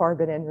is low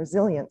carbon and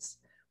resilience,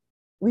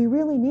 we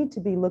really need to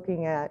be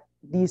looking at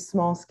these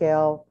small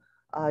scale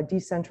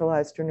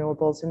decentralized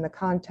renewables in the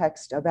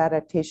context of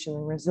adaptation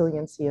and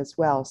resiliency as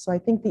well. So I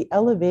think the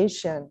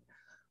elevation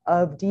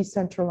of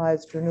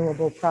decentralized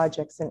renewable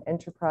projects and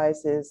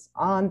enterprises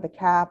on the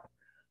CAP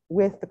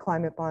with the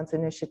Climate Bonds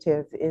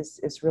Initiative is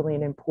really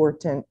an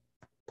important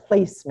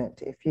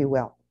placement, if you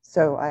will.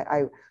 So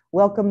I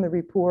welcome the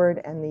report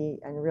and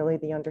really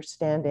the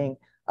understanding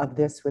of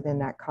this within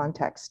that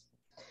context.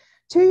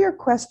 To your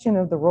question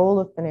of the role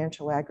of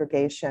financial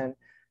aggregation,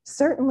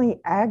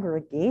 certainly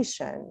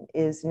aggregation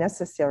is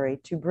necessary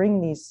to bring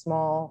these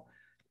small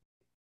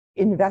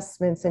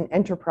investments and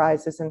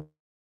enterprises and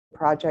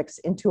projects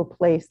into a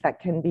place that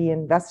can be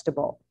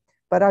investable.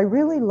 But I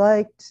really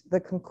liked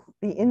the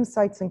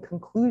insights and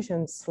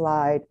conclusions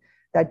slide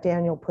that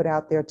Daniel put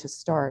out there to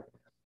start.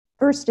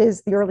 First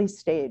is the early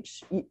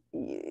stage.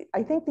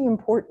 I think the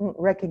important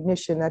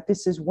recognition that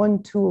this is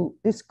one tool,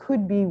 this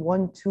could be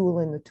one tool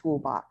in the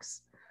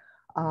toolbox.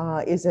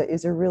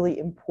 Is a really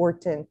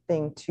important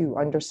thing to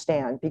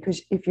understand,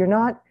 because if you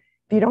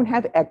don't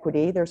have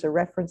equity, there's a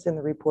reference in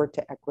the report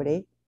to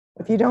equity.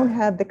 If you don't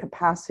have the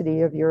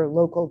capacity of your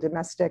local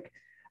domestic,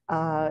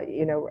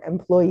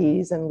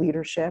 employees and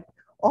leadership,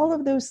 all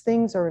of those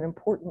things are an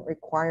important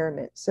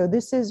requirement. So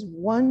this is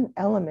one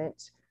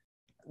element.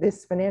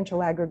 This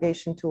financial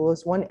aggregation tool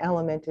is one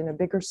element in a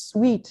bigger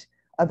suite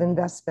of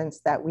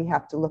investments that we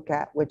have to look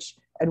at, which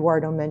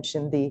Eduardo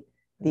mentioned.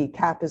 The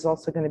CAP is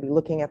also going to be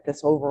looking at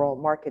this overall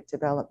market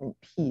development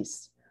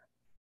piece.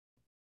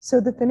 So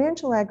the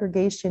financial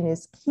aggregation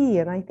is key.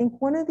 And I think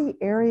one of the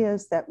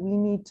areas that we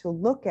need to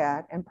look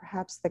at, and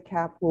perhaps the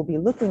CAP will be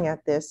looking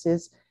at this,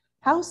 is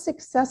how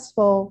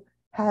successful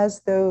have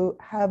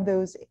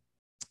those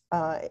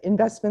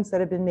investments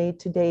that have been made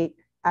to date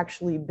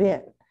actually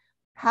been?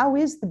 How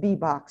is the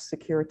B-box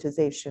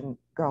securitization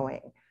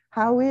going?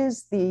 How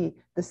is the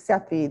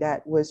SEFI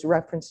that was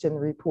referenced in the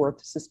report,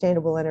 the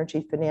Sustainable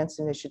Energy Finance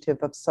Initiative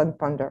of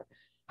Sunfunder?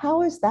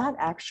 How is that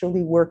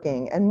actually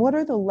working? And what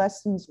are the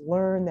lessons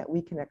learned that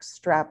we can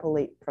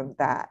extrapolate from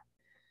that?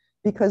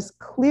 Because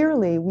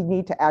clearly we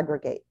need to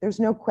aggregate. There's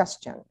no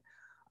question.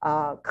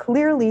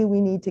 Clearly we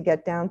need to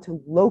get down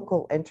to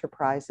local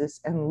enterprises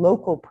and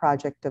local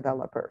project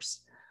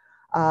developers.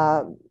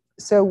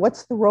 So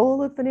what's the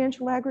role of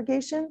financial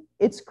aggregation?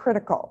 It's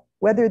critical.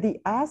 Whether the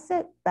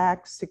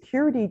asset-backed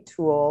security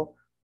tool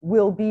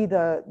will be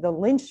the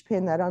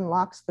linchpin that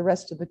unlocks the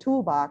rest of the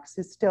toolbox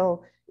is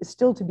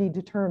still to be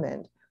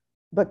determined.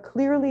 But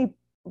clearly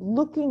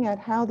looking at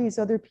how these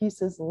other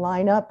pieces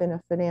line up in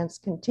a finance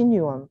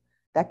continuum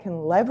that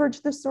can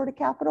leverage this sort of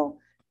capital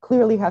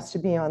clearly has to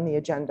be on the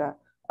agenda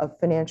of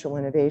financial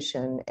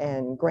innovation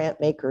and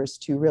grant makers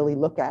to really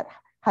look at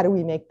how do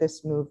we make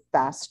this move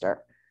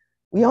faster.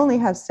 We only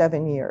have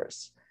 7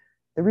 years.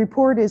 The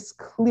report is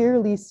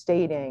clearly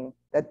stating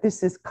that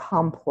this is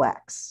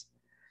complex.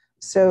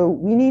 So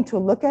we need to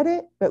look at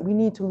it, but we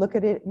need to look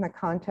at it in the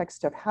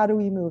context of how do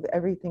we move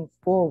everything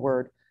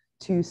forward,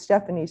 to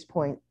Stephanie's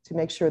point, to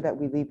make sure that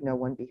we leave no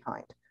one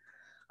behind.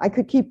 I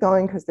could keep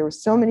going because there were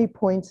so many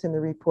points in the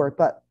report,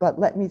 but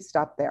let me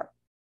stop there.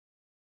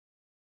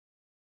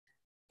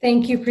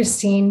 Thank you,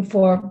 Christine,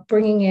 for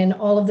bringing in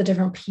all of the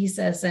different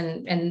pieces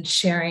and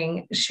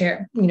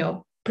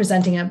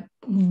presenting a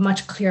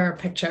much clearer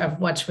picture of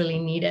what's really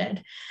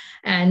needed,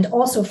 and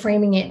also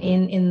framing it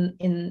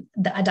in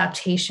the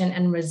adaptation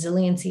and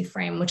resiliency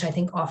frame, which I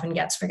think often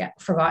gets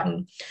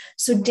forgotten.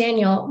 So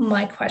Daniel,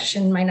 my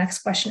next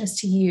question is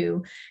to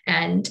you.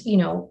 And,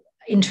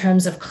 in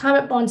terms of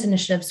Climate Bonds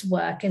Initiative's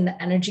work in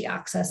the energy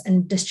access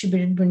and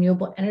distributed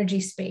renewable energy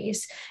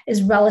space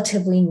is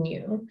relatively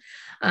new.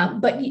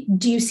 But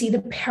do you see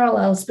the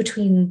parallels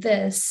between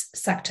this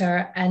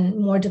sector and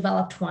more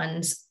developed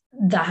ones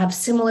that have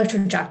similar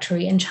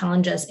trajectory and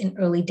challenges in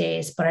early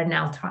days, but are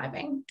now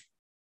thriving?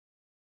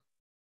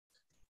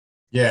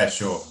 Yeah,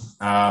 sure.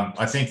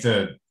 I think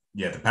the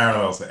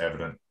parallels are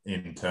evident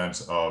in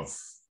terms of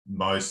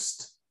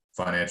most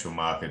financial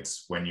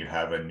markets. When you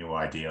have a new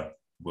idea,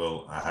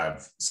 will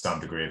have some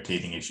degree of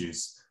teething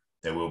issues.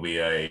 There will be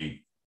a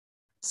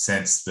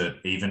sense that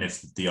even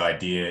if the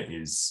idea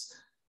is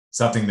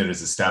something that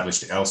is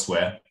established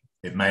elsewhere.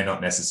 It may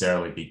not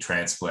necessarily be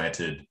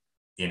transplanted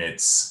in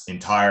its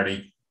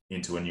entirety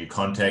into a new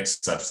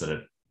context, such that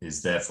it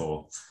is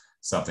therefore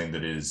something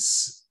that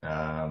is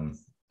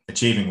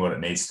achieving what it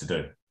needs to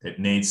do. It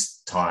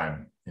needs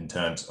time in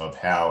terms of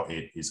how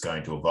it is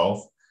going to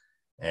evolve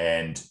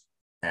and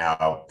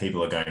how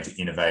people are going to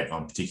innovate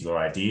on particular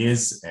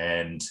ideas.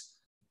 And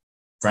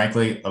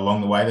frankly,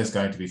 along the way, there's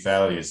going to be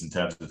failures in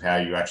terms of how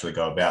you actually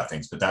go about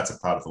things, but that's a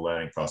part of the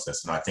learning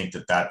process. And I think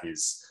that that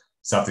is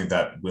something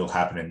that will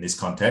happen in this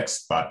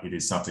context, but it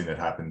is something that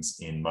happens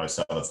in most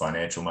other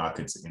financial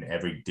markets, in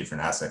every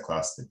different asset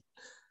class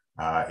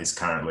that is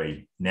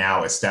currently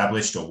now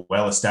established or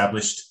well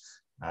established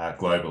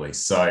globally.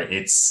 So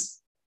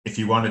it's, if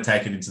you want to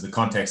take it into the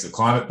context of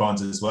climate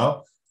bonds as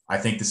well, I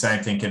think the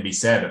same thing can be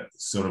said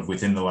sort of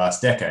within the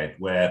last decade,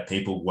 where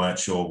people weren't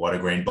sure what a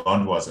green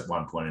bond was at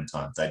one point in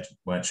time. They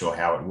weren't sure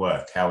how it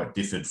worked, how it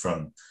differed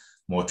from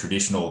more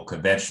traditional,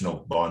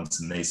 conventional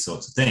bonds and these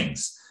sorts of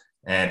things.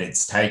 And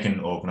it's taken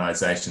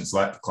organizations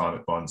like the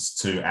climate bonds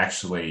to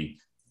actually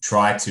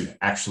try to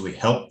actually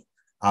help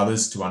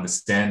others to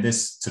understand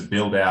this, to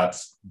build out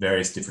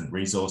various different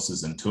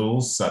resources and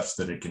tools such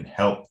that it can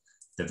help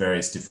the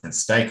various different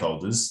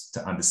stakeholders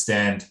to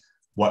understand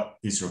what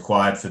is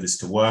required for this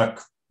to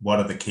work, what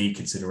are the key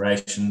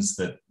considerations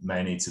that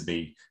may need to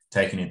be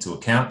taken into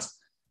account.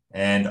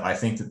 And I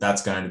think that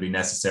that's going to be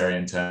necessary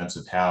in terms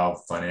of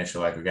how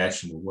financial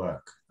aggregation will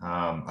work.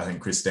 I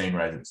think Christine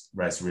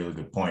raised a really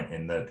good point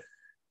in that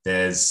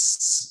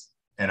there's,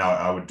 and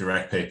I would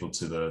direct people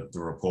to the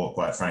report,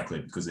 quite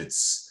frankly, because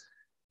it's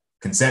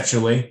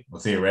conceptually or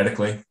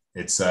theoretically,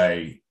 it's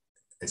a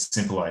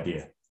simple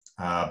idea.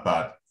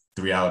 But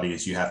the reality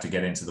is you have to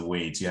get into the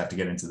weeds, you have to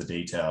get into the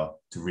detail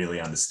to really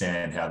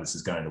understand how this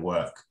is going to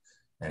work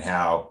and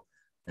how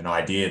an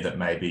idea that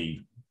may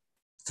be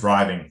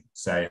thriving,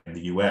 say, in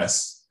the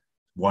US,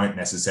 won't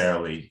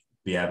necessarily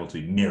be able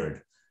to be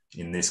mirrored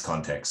in this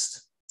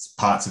context.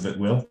 Parts of it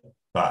will,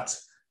 but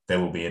there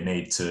will be a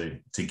need to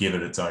give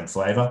it its own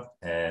flavor.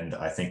 And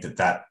I think that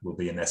that will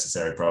be a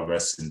necessary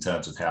progress in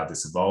terms of how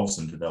this evolves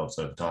and develops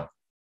over time.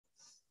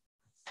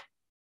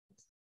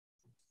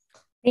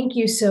 Thank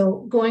you.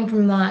 So going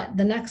from that,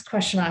 the next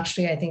question,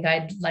 actually, I think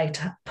I'd like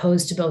to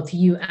pose to both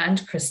you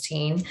and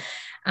Christine.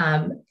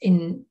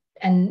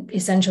 And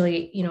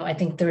essentially, I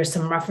think there are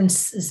some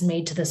references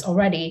made to this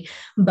already,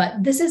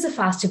 but this is a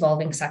fast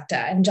evolving sector.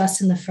 And just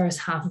in the first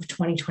half of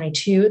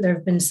 2022, there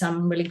have been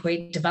some really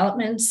great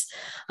developments.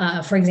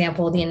 For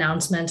example, the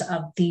announcement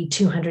of the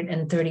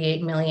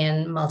 238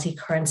 million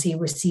multi-currency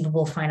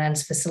receivable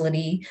finance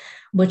facility,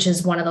 which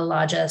is one of the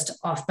largest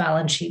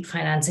off-balance sheet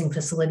financing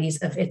facilities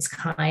of its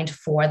kind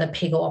for the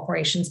paygo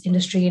operations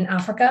industry in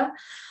Africa.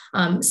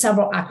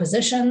 Several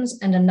acquisitions,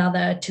 and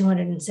another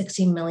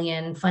 260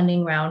 million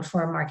funding round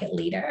for a market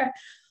leader.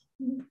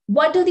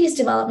 What do these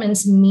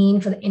developments mean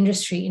for the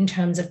industry in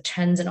terms of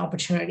trends and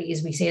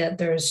opportunities? We say that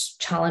there's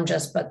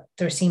challenges, but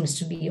there seems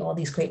to be all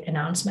these great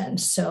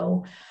announcements.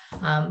 So,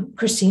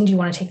 Christine, do you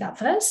want to take that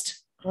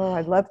first? Oh,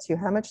 I'd love to.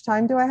 How much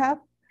time do I have?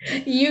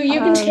 You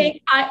can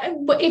take.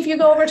 If you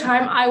go over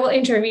time, I will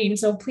intervene.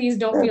 So please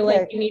don't feel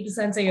like you need to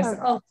censor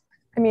yourself.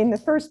 I mean, the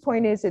first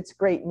point is it's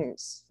great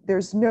news.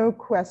 There's no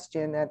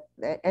question that,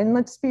 and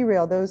let's be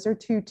real, those are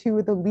two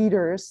of the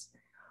leaders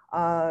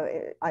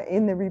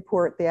in the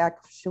report. They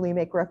actually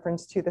make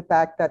reference to the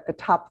fact that the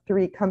top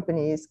 3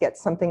 companies get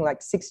something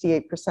like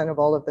 68% of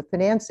all of the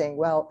financing.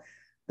 Well,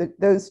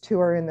 those 2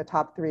 are in the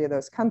top 3 of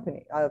those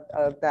companies,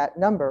 of that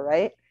number,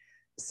 right?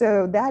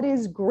 So that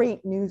is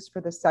great news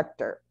for the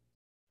sector.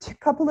 A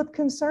couple of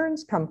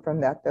concerns come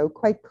from that, though,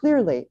 quite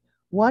clearly.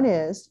 One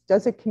is,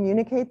 does it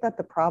communicate that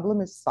the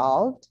problem is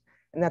solved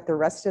and that the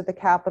rest of the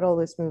capital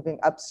is moving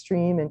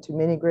upstream into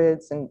mini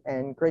grids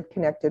and grid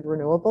connected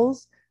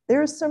renewables?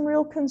 There is some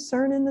real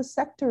concern in the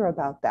sector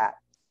about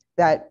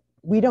that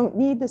we don't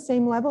need the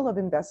same level of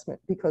investment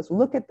because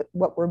look at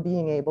what we're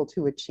being able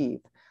to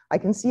achieve. I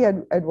can see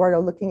Eduardo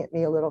looking at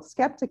me a little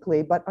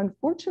skeptically, but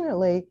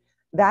unfortunately,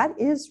 that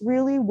is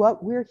really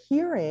what we're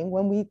hearing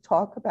when we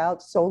talk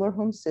about solar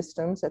home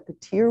systems at the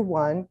tier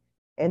 1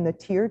 and the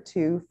tier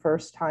 2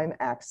 first time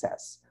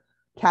access.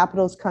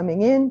 Capital's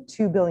coming in,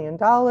 $2 billion.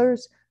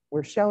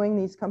 We're showing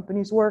these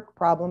companies work,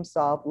 problem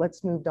solved.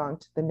 Let's move on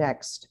to the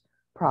next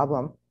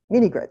problem,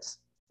 mini grids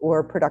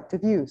or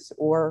productive use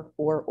or.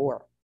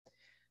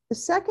 The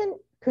second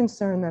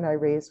concern that I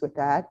raise with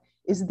that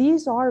is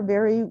these are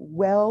very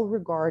well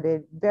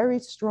regarded, very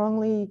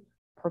strongly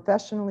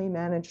professionally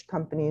managed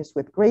companies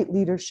with great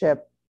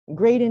leadership,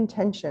 great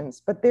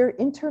intentions, but they're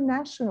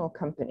international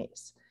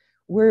companies.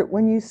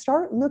 When you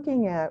start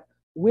looking at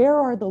where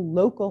are the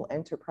local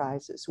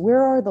enterprises,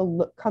 where are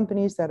the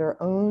companies that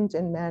are owned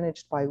and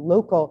managed by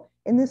local,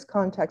 in this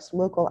context,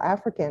 local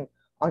African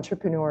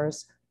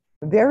entrepreneurs,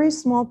 a very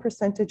small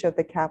percentage of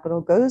the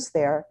capital goes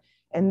there.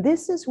 And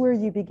this is where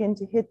you begin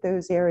to hit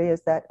those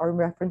areas that are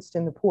referenced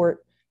in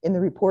the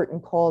report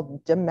and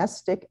called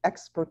domestic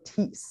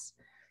expertise.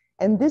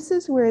 And this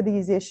is where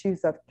these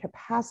issues of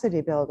capacity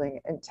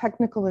building and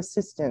technical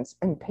assistance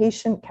and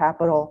patient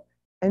capital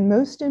and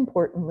most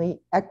importantly,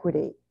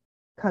 equity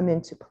come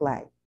into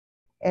play.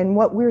 And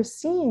what we're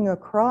seeing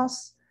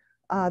across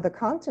the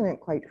continent,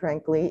 quite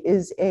frankly,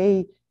 is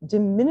a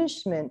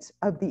diminishment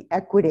of the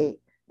equity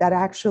that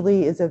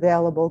actually is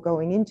available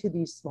going into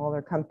these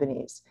smaller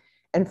companies.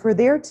 And for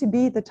there to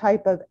be the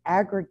type of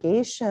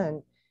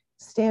aggregation,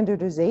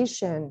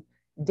 standardization,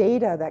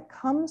 data that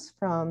comes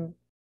from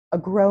a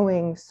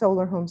growing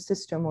solar home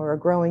system or a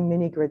growing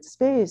mini grid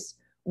space,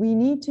 we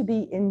need to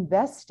be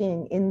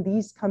investing in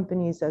these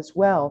companies as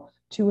well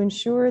to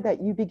ensure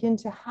that you begin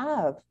to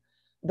have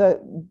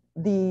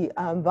the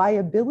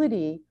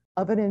viability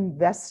of an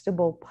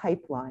investable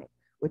pipeline,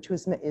 which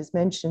is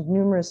mentioned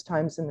numerous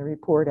times in the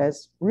report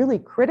as really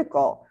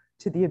critical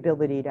to the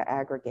ability to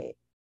aggregate.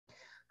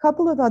 A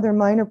couple of other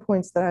minor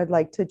points that I'd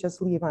like to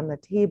just leave on the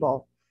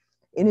table.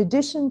 In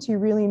addition to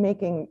really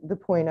making the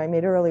point I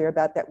made earlier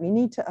about that we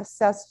need to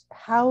assess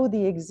how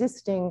the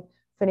existing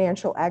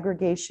financial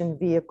aggregation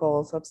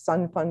vehicles of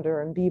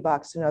SunFunder and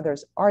BBOX and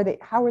others,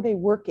 how are they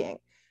working?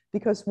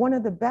 Because one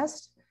of the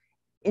best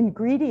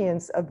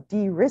ingredients of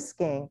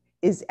de-risking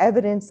is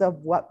evidence of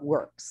what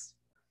works.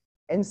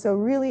 And so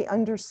really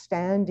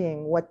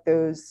understanding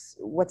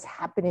what's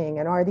happening,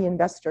 and are the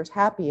investors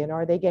happy, and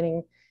are they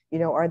getting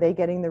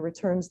the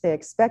returns they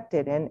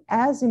expected? And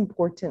as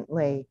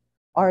importantly,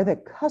 are the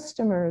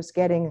customers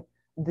getting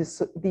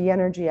the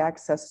energy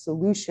access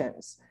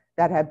solutions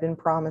that have been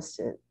promised,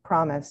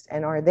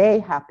 and are they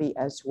happy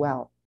as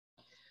well?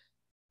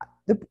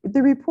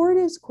 The report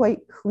is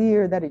quite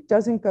clear that it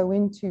doesn't go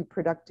into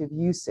productive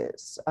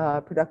use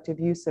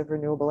of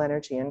renewable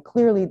energy. And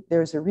clearly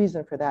there's a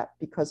reason for that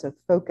because of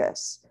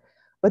focus.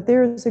 But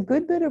there's a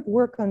good bit of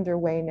work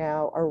underway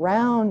now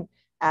around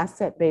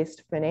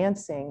asset-based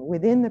financing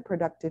within the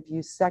productive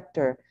use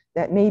sector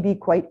that may be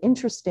quite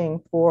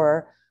interesting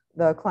for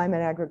the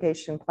climate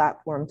aggregation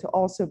platform to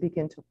also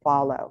begin to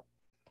follow.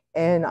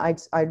 And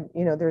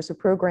there's a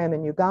program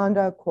in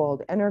Uganda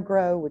called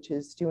Energrow, which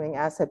is doing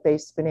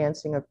asset-based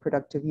financing of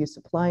productive use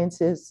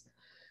appliances.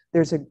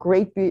 There's a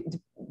great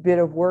bit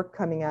of work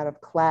coming out of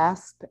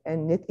CLASP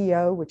and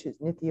NITHIO, which is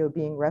NITHIO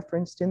being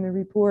referenced in the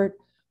report,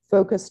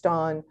 focused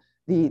on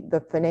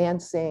the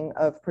financing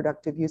of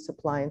productive use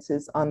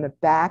appliances on the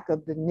back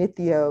of the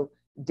NITHIO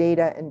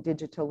data and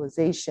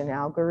digitalization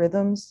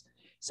algorithms.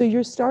 So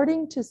you're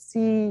starting to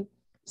see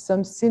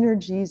some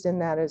synergies in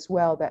that as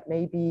well that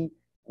may be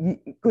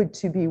good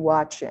to be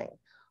watching,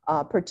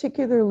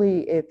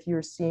 particularly if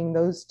you're seeing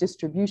those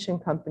distribution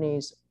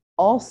companies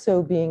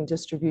also being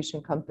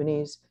distribution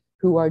companies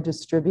who are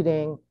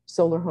distributing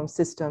solar home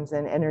systems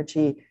and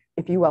energy,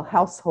 if you will,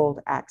 household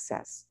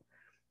access.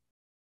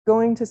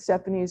 Going to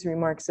Stephanie's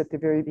remarks at the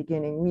very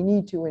beginning, we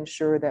need to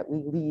ensure that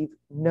we leave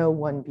no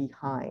one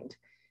behind.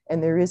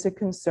 And there is a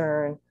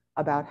concern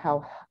about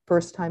how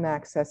first-time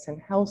access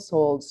and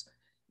households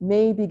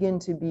may begin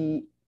to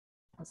be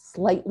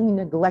slightly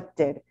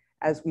neglected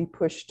as we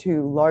push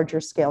to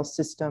larger scale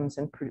systems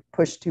and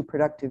push to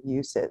productive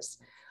uses.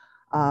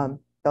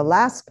 The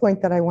last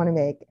point that I want to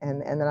make,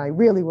 and then I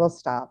really will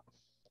stop,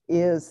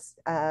 is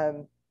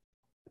the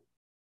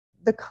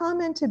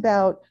comment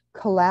about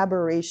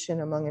collaboration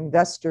among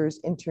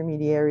investors,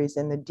 intermediaries,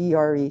 and the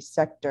DRE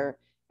sector,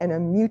 and a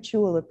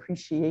mutual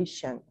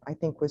appreciation, I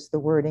think was the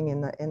wording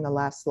in the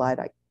last slide.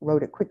 I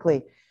wrote it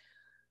quickly.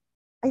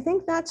 I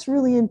think that's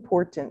really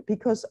important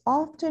because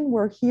often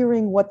we're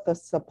hearing what the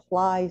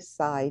supply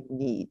side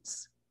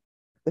needs.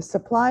 The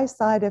supply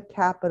side of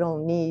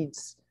capital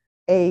needs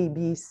A,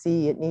 B,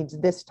 C, it needs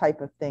this type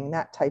of thing,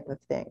 that type of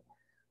thing.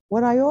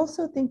 What I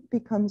also think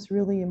becomes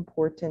really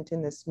important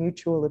in this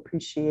mutual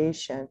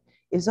appreciation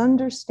is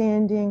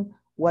understanding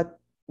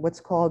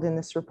what's called in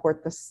this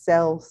report the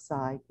sell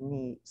side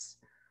needs.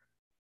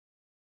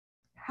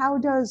 How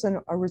does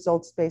a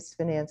results-based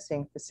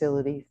financing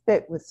facility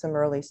fit with some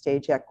early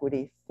stage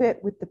equity,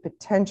 fit with the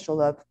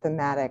potential of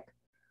thematic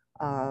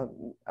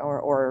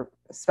or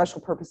special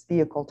purpose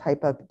vehicle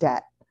type of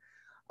debt,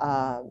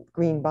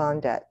 green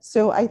bond debt?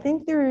 So I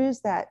think there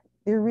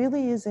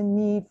really is a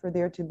need for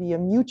there to be a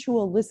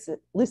mutual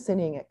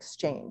listening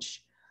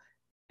exchange,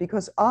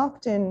 because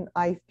often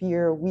I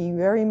fear we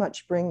very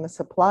much bring the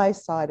supply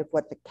side of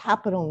what the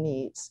capital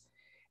needs.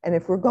 And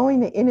if we're going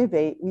to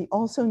innovate, we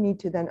also need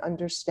to then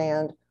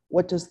understand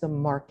what does the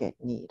market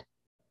need.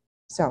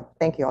 So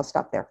thank you, I'll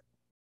stop there.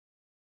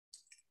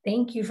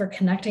 Thank you for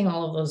connecting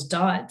all of those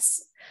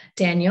dots.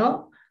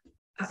 Daniel,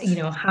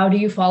 how do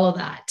you follow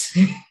that?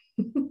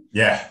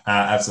 Yeah,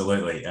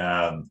 absolutely.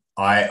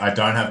 I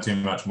don't have too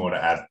much more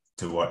to add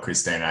to what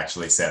Christine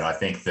actually said. I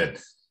think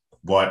that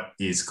what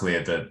is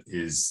clear that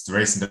is the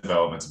recent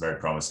developments are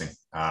very promising.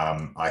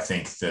 I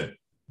think that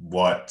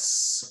what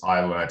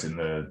I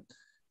learned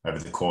over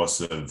the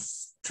course of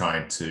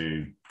trying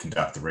to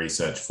conduct the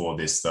research for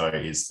this, though,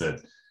 is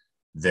that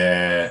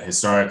there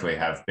historically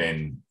have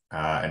been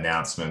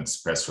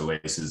announcements, press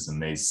releases,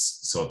 and these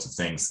sorts of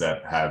things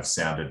that have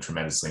sounded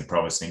tremendously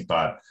promising,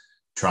 but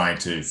trying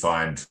to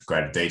find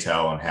greater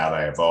detail on how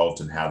they evolved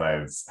and how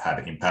they've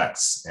had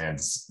impacts and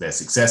their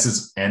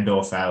successes and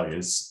or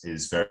failures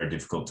is very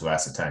difficult to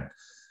ascertain.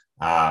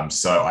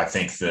 So I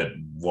think that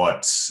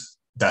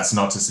that's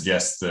not to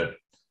suggest that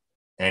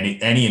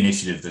any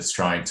initiative that's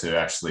trying to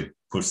actually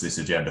push this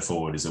agenda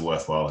forward is a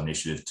worthwhile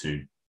initiative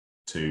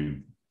to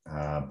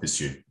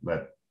pursue.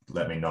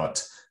 Let me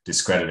not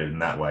discredit it in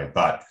that way.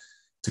 But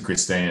to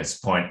Christina's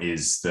point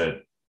is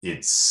that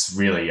it's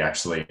really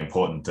actually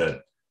important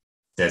that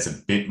there's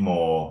a bit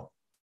more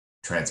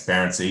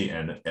transparency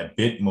and a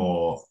bit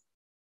more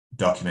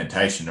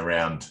documentation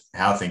around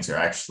how things are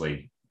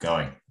actually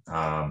going.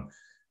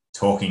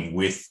 Talking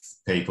with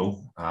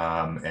people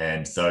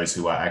and those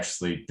who are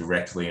actually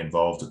directly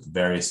involved at the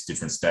various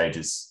different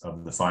stages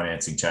of the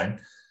financing chain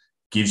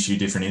gives you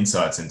different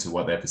insights into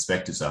what their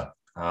perspectives are.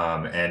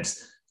 And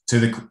to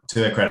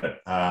their credit,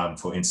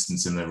 for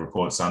instance, in the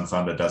report,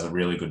 Sunfunder does a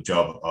really good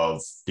job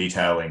of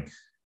detailing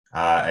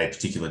a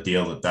particular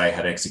deal that they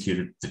had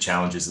executed, the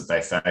challenges that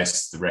they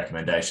faced, the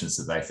recommendations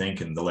that they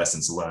think, and the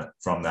lessons learned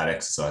from that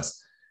exercise.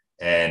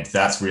 And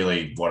that's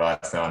really what I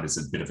found is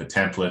a bit of a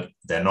template.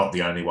 They're not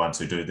the only ones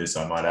who do this,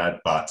 I might add,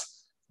 but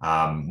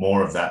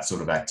more of that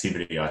sort of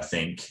activity, I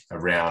think,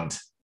 around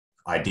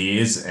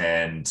ideas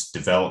and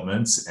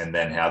developments and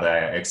then how they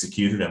are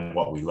executed and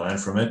what we learn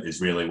from it is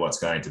really what's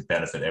going to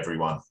benefit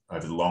everyone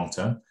over the long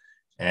term.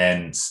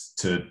 And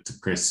to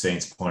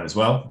Christine's point as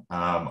well,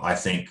 I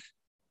think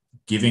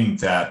giving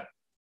that,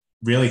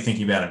 really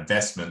thinking about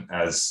investment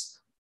as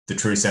the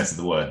true sense of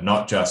the word,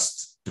 not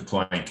just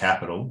deploying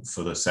capital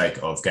for the sake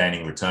of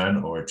gaining return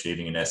or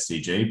achieving an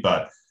SDG,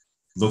 but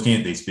looking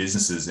at these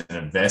businesses and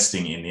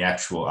investing in the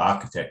actual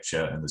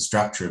architecture and the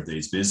structure of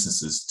these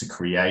businesses to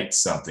create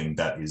something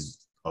that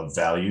is of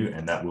value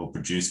and that will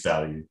produce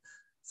value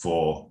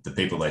for the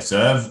people they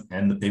serve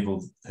and the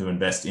people who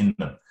invest in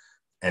them.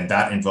 And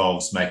that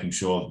involves making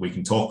sure we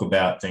can talk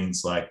about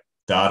things like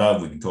data,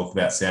 we can talk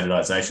about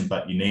standardization,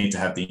 but you need to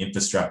have the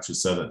infrastructure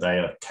so that they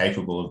are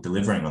capable of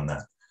delivering on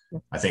that.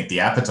 I think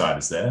the appetite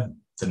is there.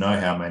 The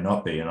know-how may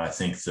not be. And I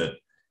think that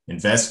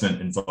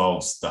investment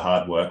involves the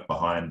hard work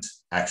behind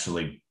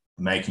actually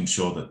making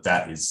sure that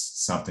that is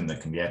something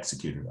that can be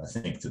executed. I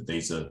think that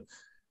these are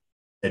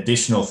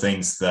additional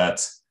things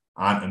that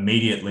aren't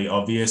immediately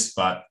obvious,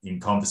 but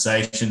in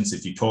conversations,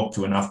 if you talk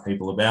to enough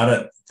people about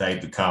it, they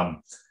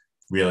become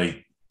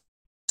really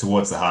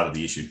towards the heart of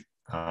the issue.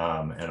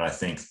 And I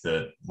think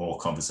that more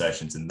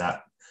conversations in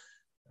that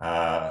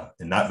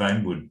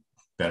vein would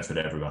benefit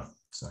everyone.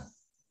 So.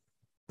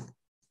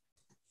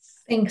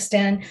 Thanks,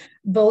 Dan.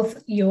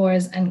 Both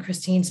yours and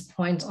Christine's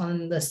point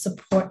on the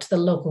support to the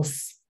local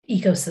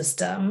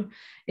ecosystem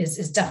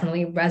is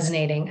definitely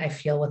resonating, I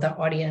feel, with our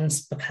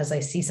audience, because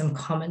I see some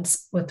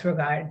comments with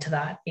regard to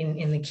that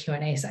in the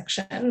Q&A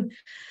section.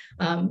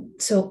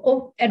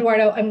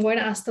 Eduardo, I'm going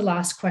to ask the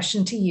last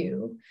question to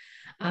you.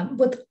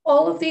 With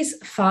all of these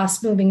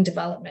fast-moving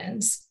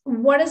developments,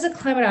 what is the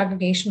climate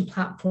aggregation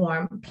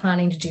platform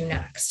planning to do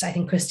next? I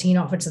think Christine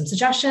offered some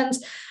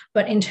suggestions,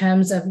 but in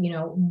terms of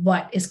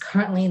what is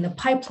currently in the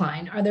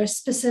pipeline, are there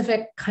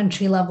specific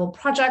country-level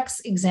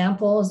projects,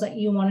 examples that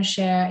you want to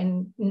share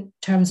in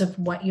terms of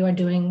what you are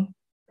doing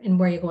and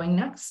where you're going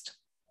next?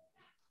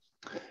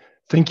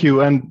 Thank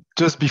you. And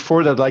just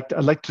before that,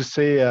 I'd like to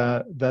say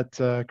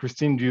that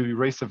Christine, you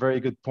raised a very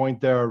good point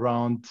there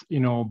around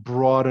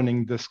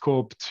broadening the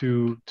scope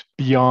to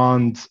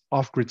beyond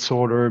off-grid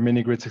solar,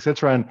 mini grids,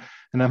 etc.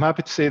 And I'm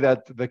happy to say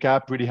that the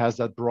CAP really has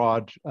that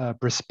broad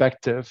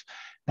perspective.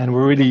 And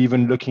we're really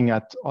even looking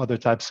at other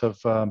types of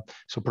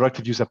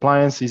productive use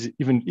appliances,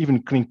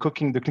 even clean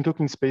cooking. The clean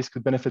cooking space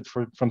could benefit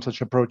from such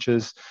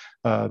approaches,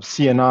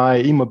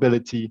 CNI,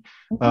 e-mobility.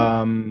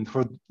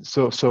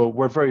 So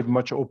we're very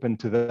much open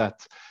to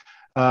that.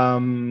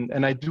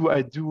 And I do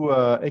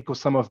echo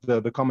some of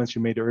the comments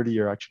you made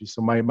earlier, actually.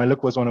 So my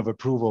look was one of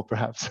approval,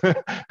 perhaps,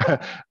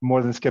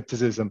 more than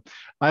skepticism.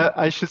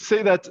 I should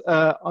say that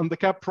on the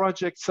CAP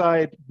project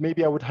side,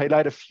 maybe I would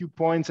highlight a few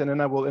points, and then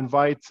I will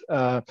invite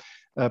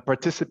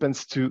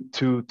participants to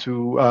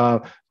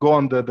go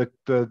on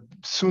the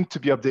soon to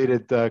be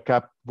updated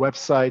CAP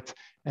website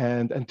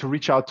and to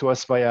reach out to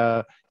us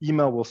via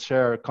email. We'll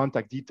share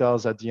contact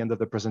details at the end of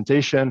the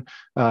presentation,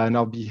 and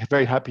we'll be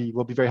very happy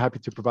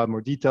to provide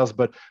more details.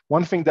 But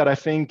one thing that I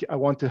think I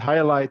want to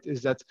highlight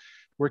is that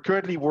we're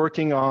currently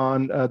working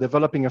on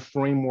developing a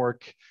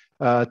framework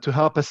to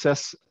help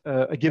assess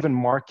a given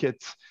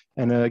market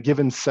and a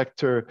given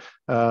sector,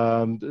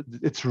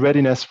 its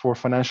readiness for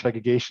financial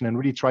aggregation, and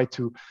really try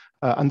to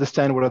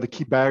understand what are the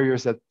key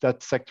barriers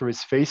that sector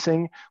is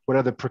facing, what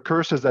are the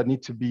precursors that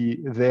need to be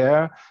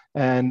there,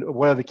 and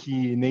what are the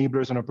key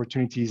enablers and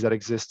opportunities that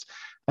exist.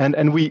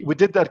 And we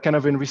did that kind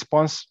of in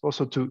response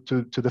also to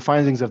the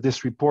findings of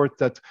this report,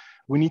 that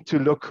we need to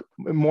look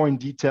more in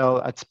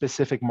detail at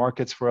specific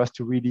markets for us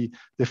to really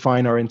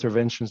define our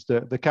interventions.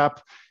 The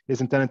CAP is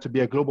intended to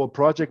be a global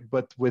project,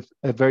 but with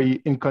a very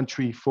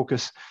in-country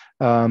focus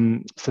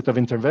set of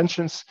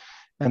interventions.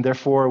 And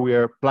therefore, we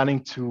are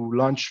planning to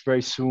launch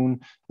very soon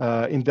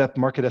in-depth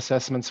market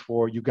assessments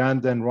for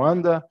Uganda and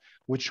Rwanda,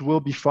 which will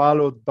be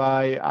followed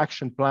by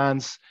action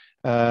plans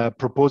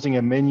proposing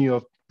a menu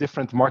of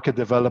different market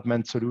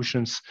development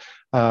solutions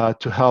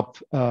to help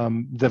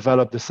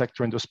develop the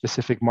sector in those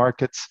specific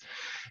markets.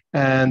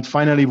 And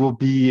finally, we'll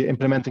be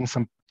implementing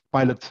some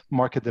pilot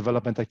market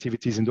development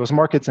activities in those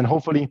markets, and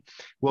hopefully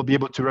we'll be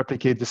able to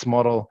replicate this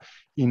model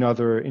in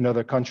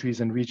other countries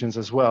and regions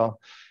as well.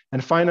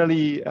 And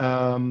finally,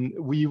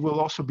 we will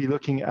also be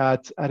looking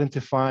at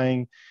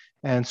identifying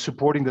and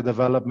supporting the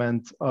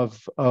development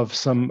of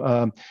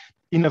some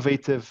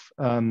innovative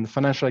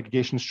financial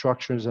aggregation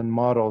structures and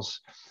models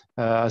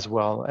as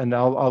well. And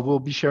I will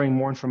be sharing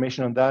more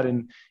information on that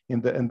in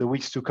the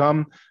weeks to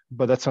come,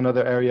 but that's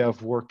another area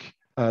of work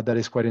that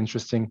is quite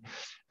interesting.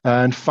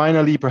 And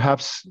finally,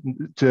 perhaps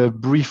to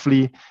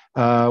briefly,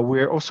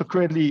 we're also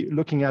currently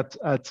looking at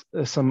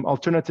some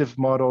alternative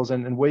models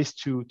and ways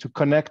to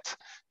connect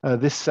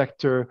this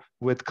sector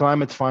with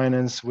climate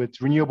finance,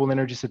 with renewable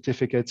energy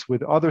certificates,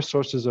 with other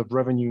sources of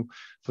revenue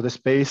for the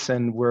space.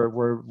 And where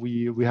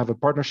we have a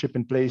partnership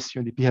in place.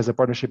 UNDP has a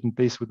partnership in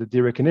place with the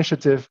DIREC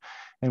initiative,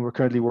 and we're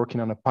currently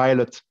working on a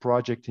pilot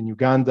project in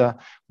Uganda.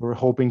 We're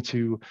hoping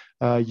to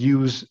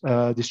use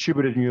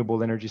distributed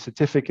renewable energy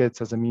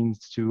certificates as a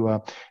means to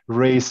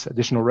raise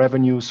additional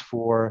revenues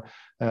for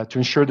to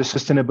ensure the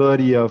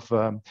sustainability of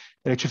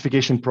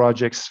electrification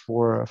projects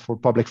for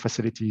public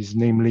facilities,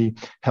 namely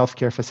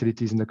healthcare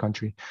facilities in the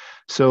country.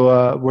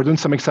 So we're doing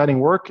some exciting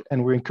work,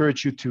 and we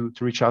encourage you to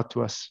reach out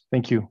to us.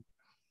 Thank you.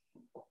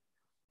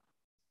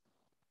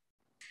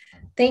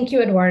 Thank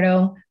you,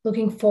 Eduardo.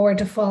 Looking forward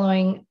to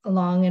following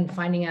along and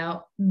finding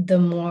out the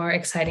more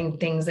exciting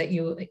things that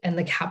you and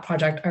the CAP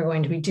project are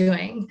going to be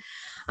doing.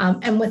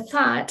 And with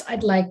that,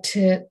 I'd like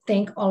to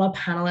thank all our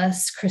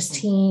panelists,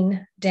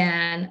 Christine,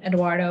 Dan,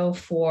 Eduardo,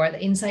 for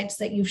the insights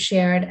that you've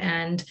shared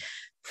and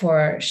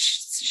for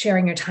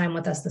sharing your time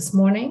with us this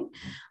morning.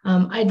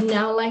 I'd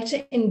now like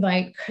to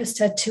invite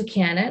Krista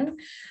Tukianen,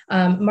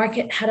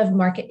 Head of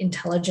Market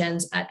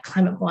Intelligence at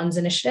Climate Bonds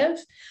Initiative,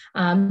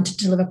 to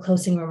deliver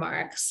closing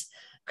remarks.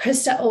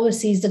 Krista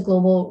oversees the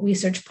global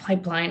research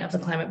pipeline of the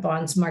Climate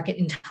Bonds Market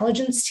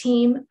Intelligence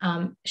team.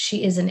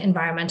 She is an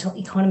environmental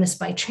economist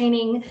by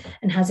training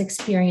and has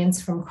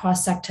experience from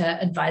cross-sector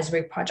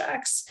advisory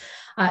projects.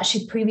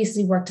 She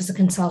previously worked as a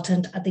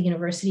consultant at the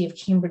University of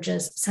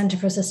Cambridge's Centre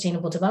for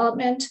Sustainable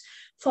Development,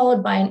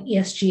 followed by an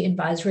ESG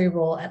advisory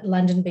role at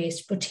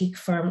London-based boutique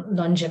firm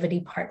Longevity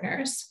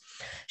Partners.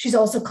 She's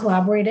also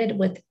collaborated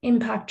with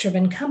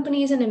impact-driven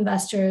companies and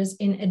investors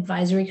in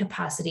advisory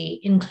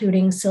capacity,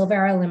 including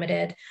Silvera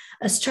Limited,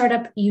 a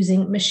startup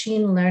using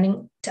machine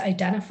learning to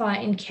identify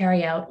and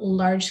carry out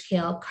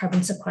large-scale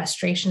carbon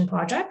sequestration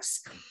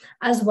projects,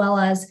 as well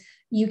as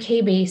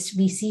UK-based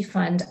VC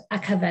fund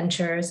Eka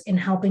Ventures in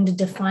helping to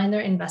define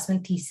their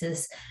investment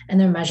thesis and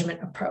their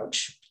measurement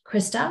approach.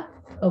 Krista,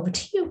 over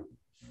to you.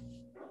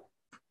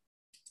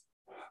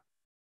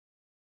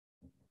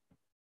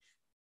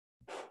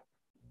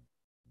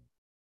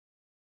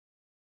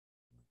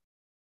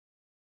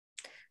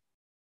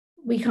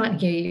 We can't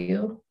hear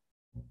you.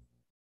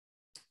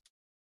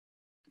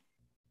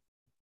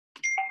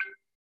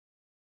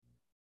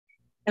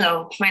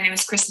 Hello, my name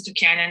is Krista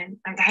Tukianen.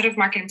 I'm the Head of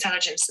Market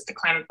Intelligence at the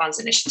Climate Bonds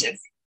Initiative.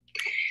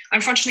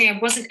 Unfortunately, I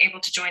wasn't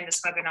able to join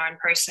this webinar in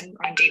person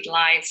or indeed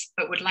live,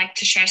 but would like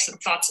to share some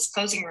thoughts as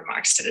closing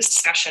remarks to this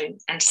discussion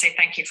and to say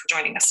thank you for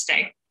joining us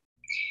today.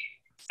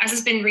 As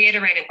has been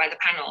reiterated by the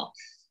panel,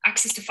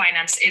 access to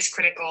finance is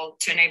critical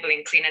to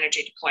enabling clean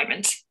energy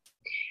deployment.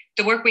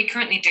 The work we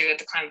currently do at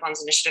the Climate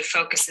Bonds Initiative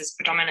focuses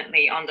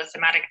predominantly on the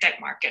thematic debt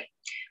market,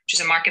 which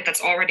is a market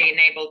that's already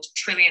enabled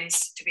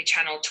trillions to be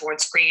channeled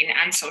towards green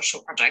and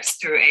social projects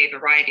through a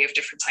variety of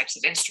different types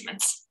of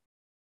instruments.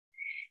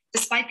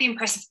 Despite the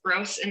impressive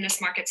growth in this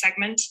market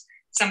segment,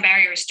 some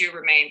barriers do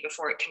remain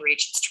before it can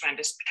reach its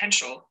tremendous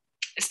potential,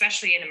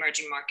 especially in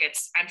emerging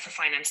markets and for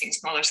financing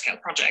smaller scale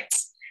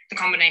projects, the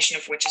combination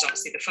of which is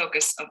obviously the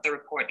focus of the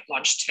report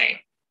launched today.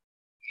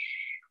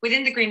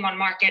 Within the green bond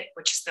market,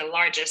 which is the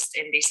largest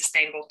in the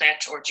sustainable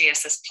debt or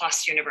GSS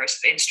plus universe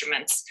of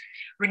instruments,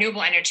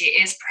 renewable energy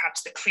is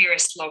perhaps the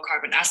clearest low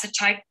carbon asset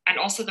type and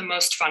also the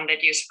most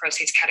funded use of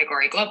proceeds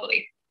category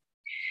globally.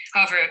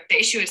 However, the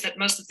issue is that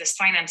most of this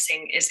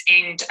financing is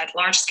aimed at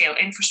large scale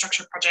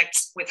infrastructure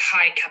projects with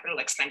high capital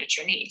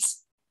expenditure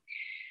needs.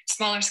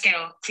 Smaller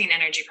scale clean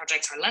energy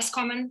projects are less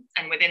common,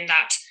 and within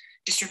that,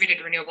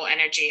 distributed renewable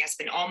energy has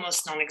been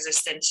almost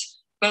non-existent,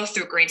 both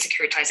through green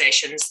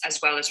securitizations as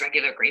well as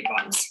regular green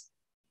bonds.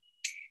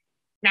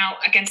 Now,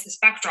 against this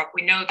backdrop,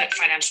 we know that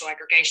financial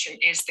aggregation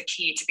is the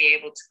key to be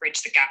able to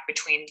bridge the gap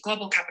between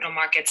global capital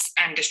markets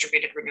and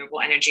distributed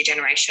renewable energy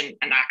generation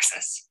and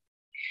access.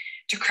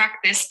 To crack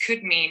this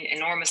could mean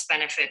enormous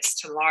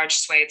benefits to large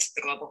swathes of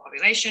the global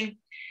population,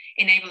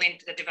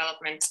 enabling the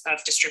development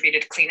of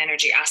distributed clean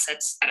energy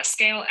assets at a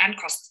scale and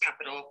cost of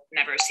capital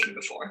never seen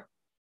before.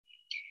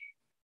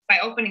 By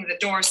opening the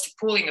doors to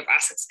pooling of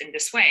assets in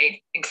this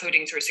way,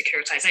 including through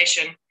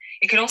securitization,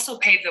 it could also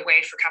pave the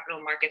way for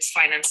capital markets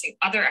financing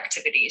other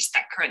activities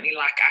that currently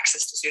lack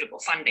access to suitable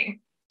funding.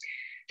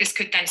 This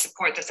could then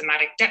support the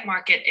thematic debt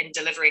market in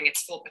delivering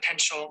its full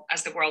potential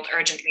as the world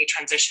urgently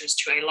transitions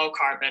to a low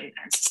carbon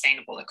and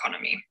sustainable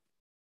economy.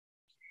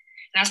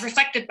 And as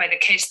reflected by the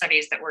case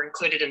studies that were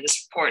included in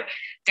this report,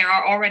 there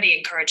are already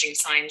encouraging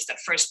signs that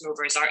first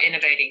movers are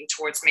innovating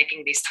towards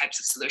making these types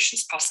of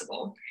solutions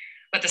possible.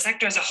 But the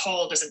sector as a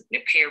whole doesn't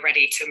appear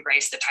ready to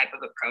embrace the type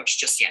of approach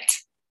just yet.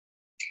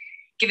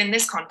 Given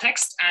this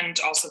context, and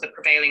also the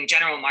prevailing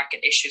general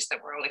market issues that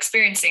we're all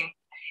experiencing,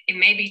 it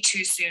may be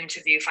too soon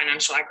to view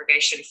financial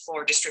aggregation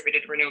for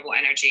distributed renewable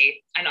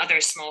energy and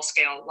other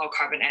small-scale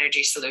low-carbon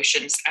energy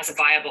solutions as a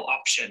viable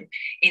option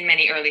in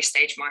many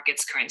early-stage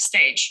markets' current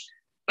stage,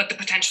 but the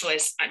potential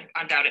is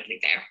undoubtedly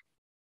there.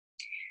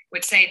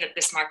 Would say that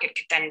this market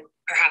could then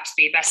perhaps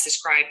be best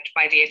described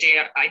by the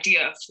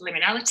idea of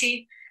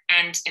liminality,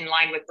 and in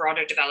line with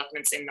broader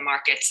developments in the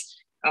market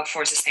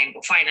for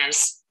sustainable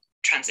finance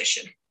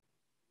transition.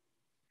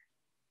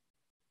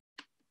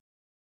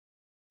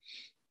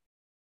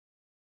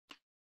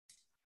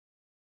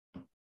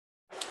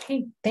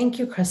 Okay, thank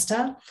you,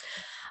 Krista.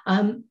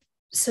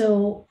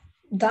 So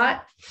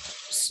that,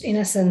 in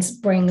a sense,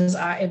 brings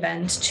our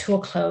event to a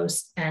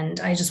close. And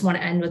I just want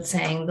to end with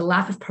saying the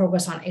lack of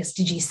progress on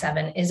SDG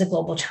 7 is a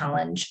global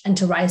challenge. And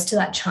to rise to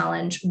that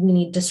challenge, we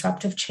need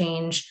disruptive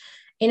change,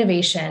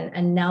 innovation,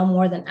 and now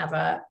more than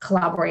ever,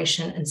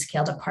 collaboration and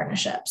scaled up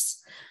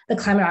partnerships. The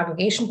Climate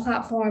Aggregation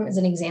Platform is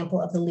an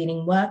example of the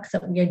leading work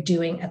that we are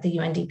doing at the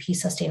UNDP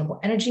Sustainable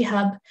Energy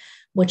Hub,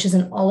 which is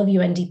an all of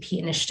UNDP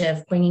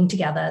initiative bringing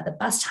together the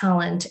best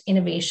talent,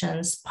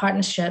 innovations,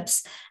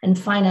 partnerships, and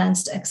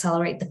finance to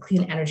accelerate the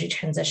clean energy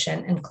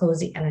transition and close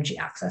the energy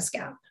access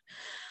gap.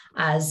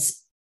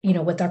 As you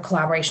know, with our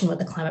collaboration with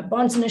the Climate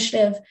Bonds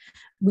Initiative,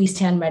 we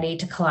stand ready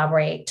to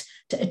collaborate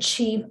to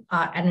achieve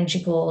our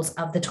energy goals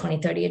of the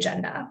 2030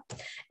 Agenda.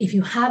 If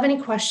you have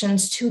any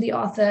questions to the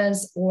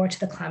authors or to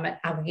the Climate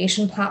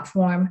Aggregation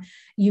Platform,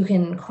 you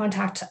can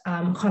contact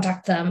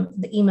them.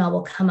 The email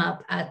will come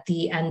up at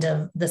the end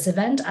of this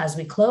event as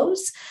we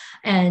close.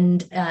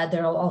 And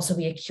there will also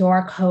be a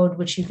QR code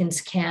which you can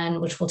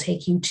scan, which will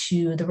take you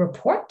to the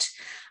report.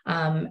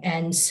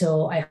 And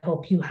so I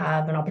hope you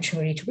have an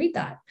opportunity to read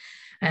that.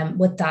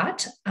 With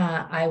that,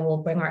 I will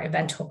bring our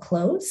event to a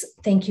close.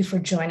 Thank you for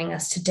joining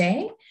us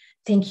today.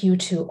 Thank you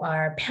to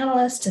our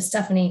panelists, to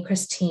Stephanie,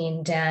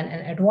 Christine, Dan,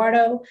 and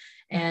Eduardo,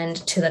 and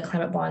to the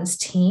Climate Bonds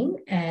team,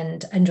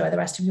 and enjoy the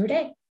rest of your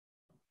day.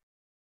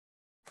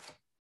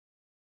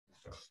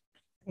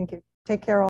 Thank you. Take care all.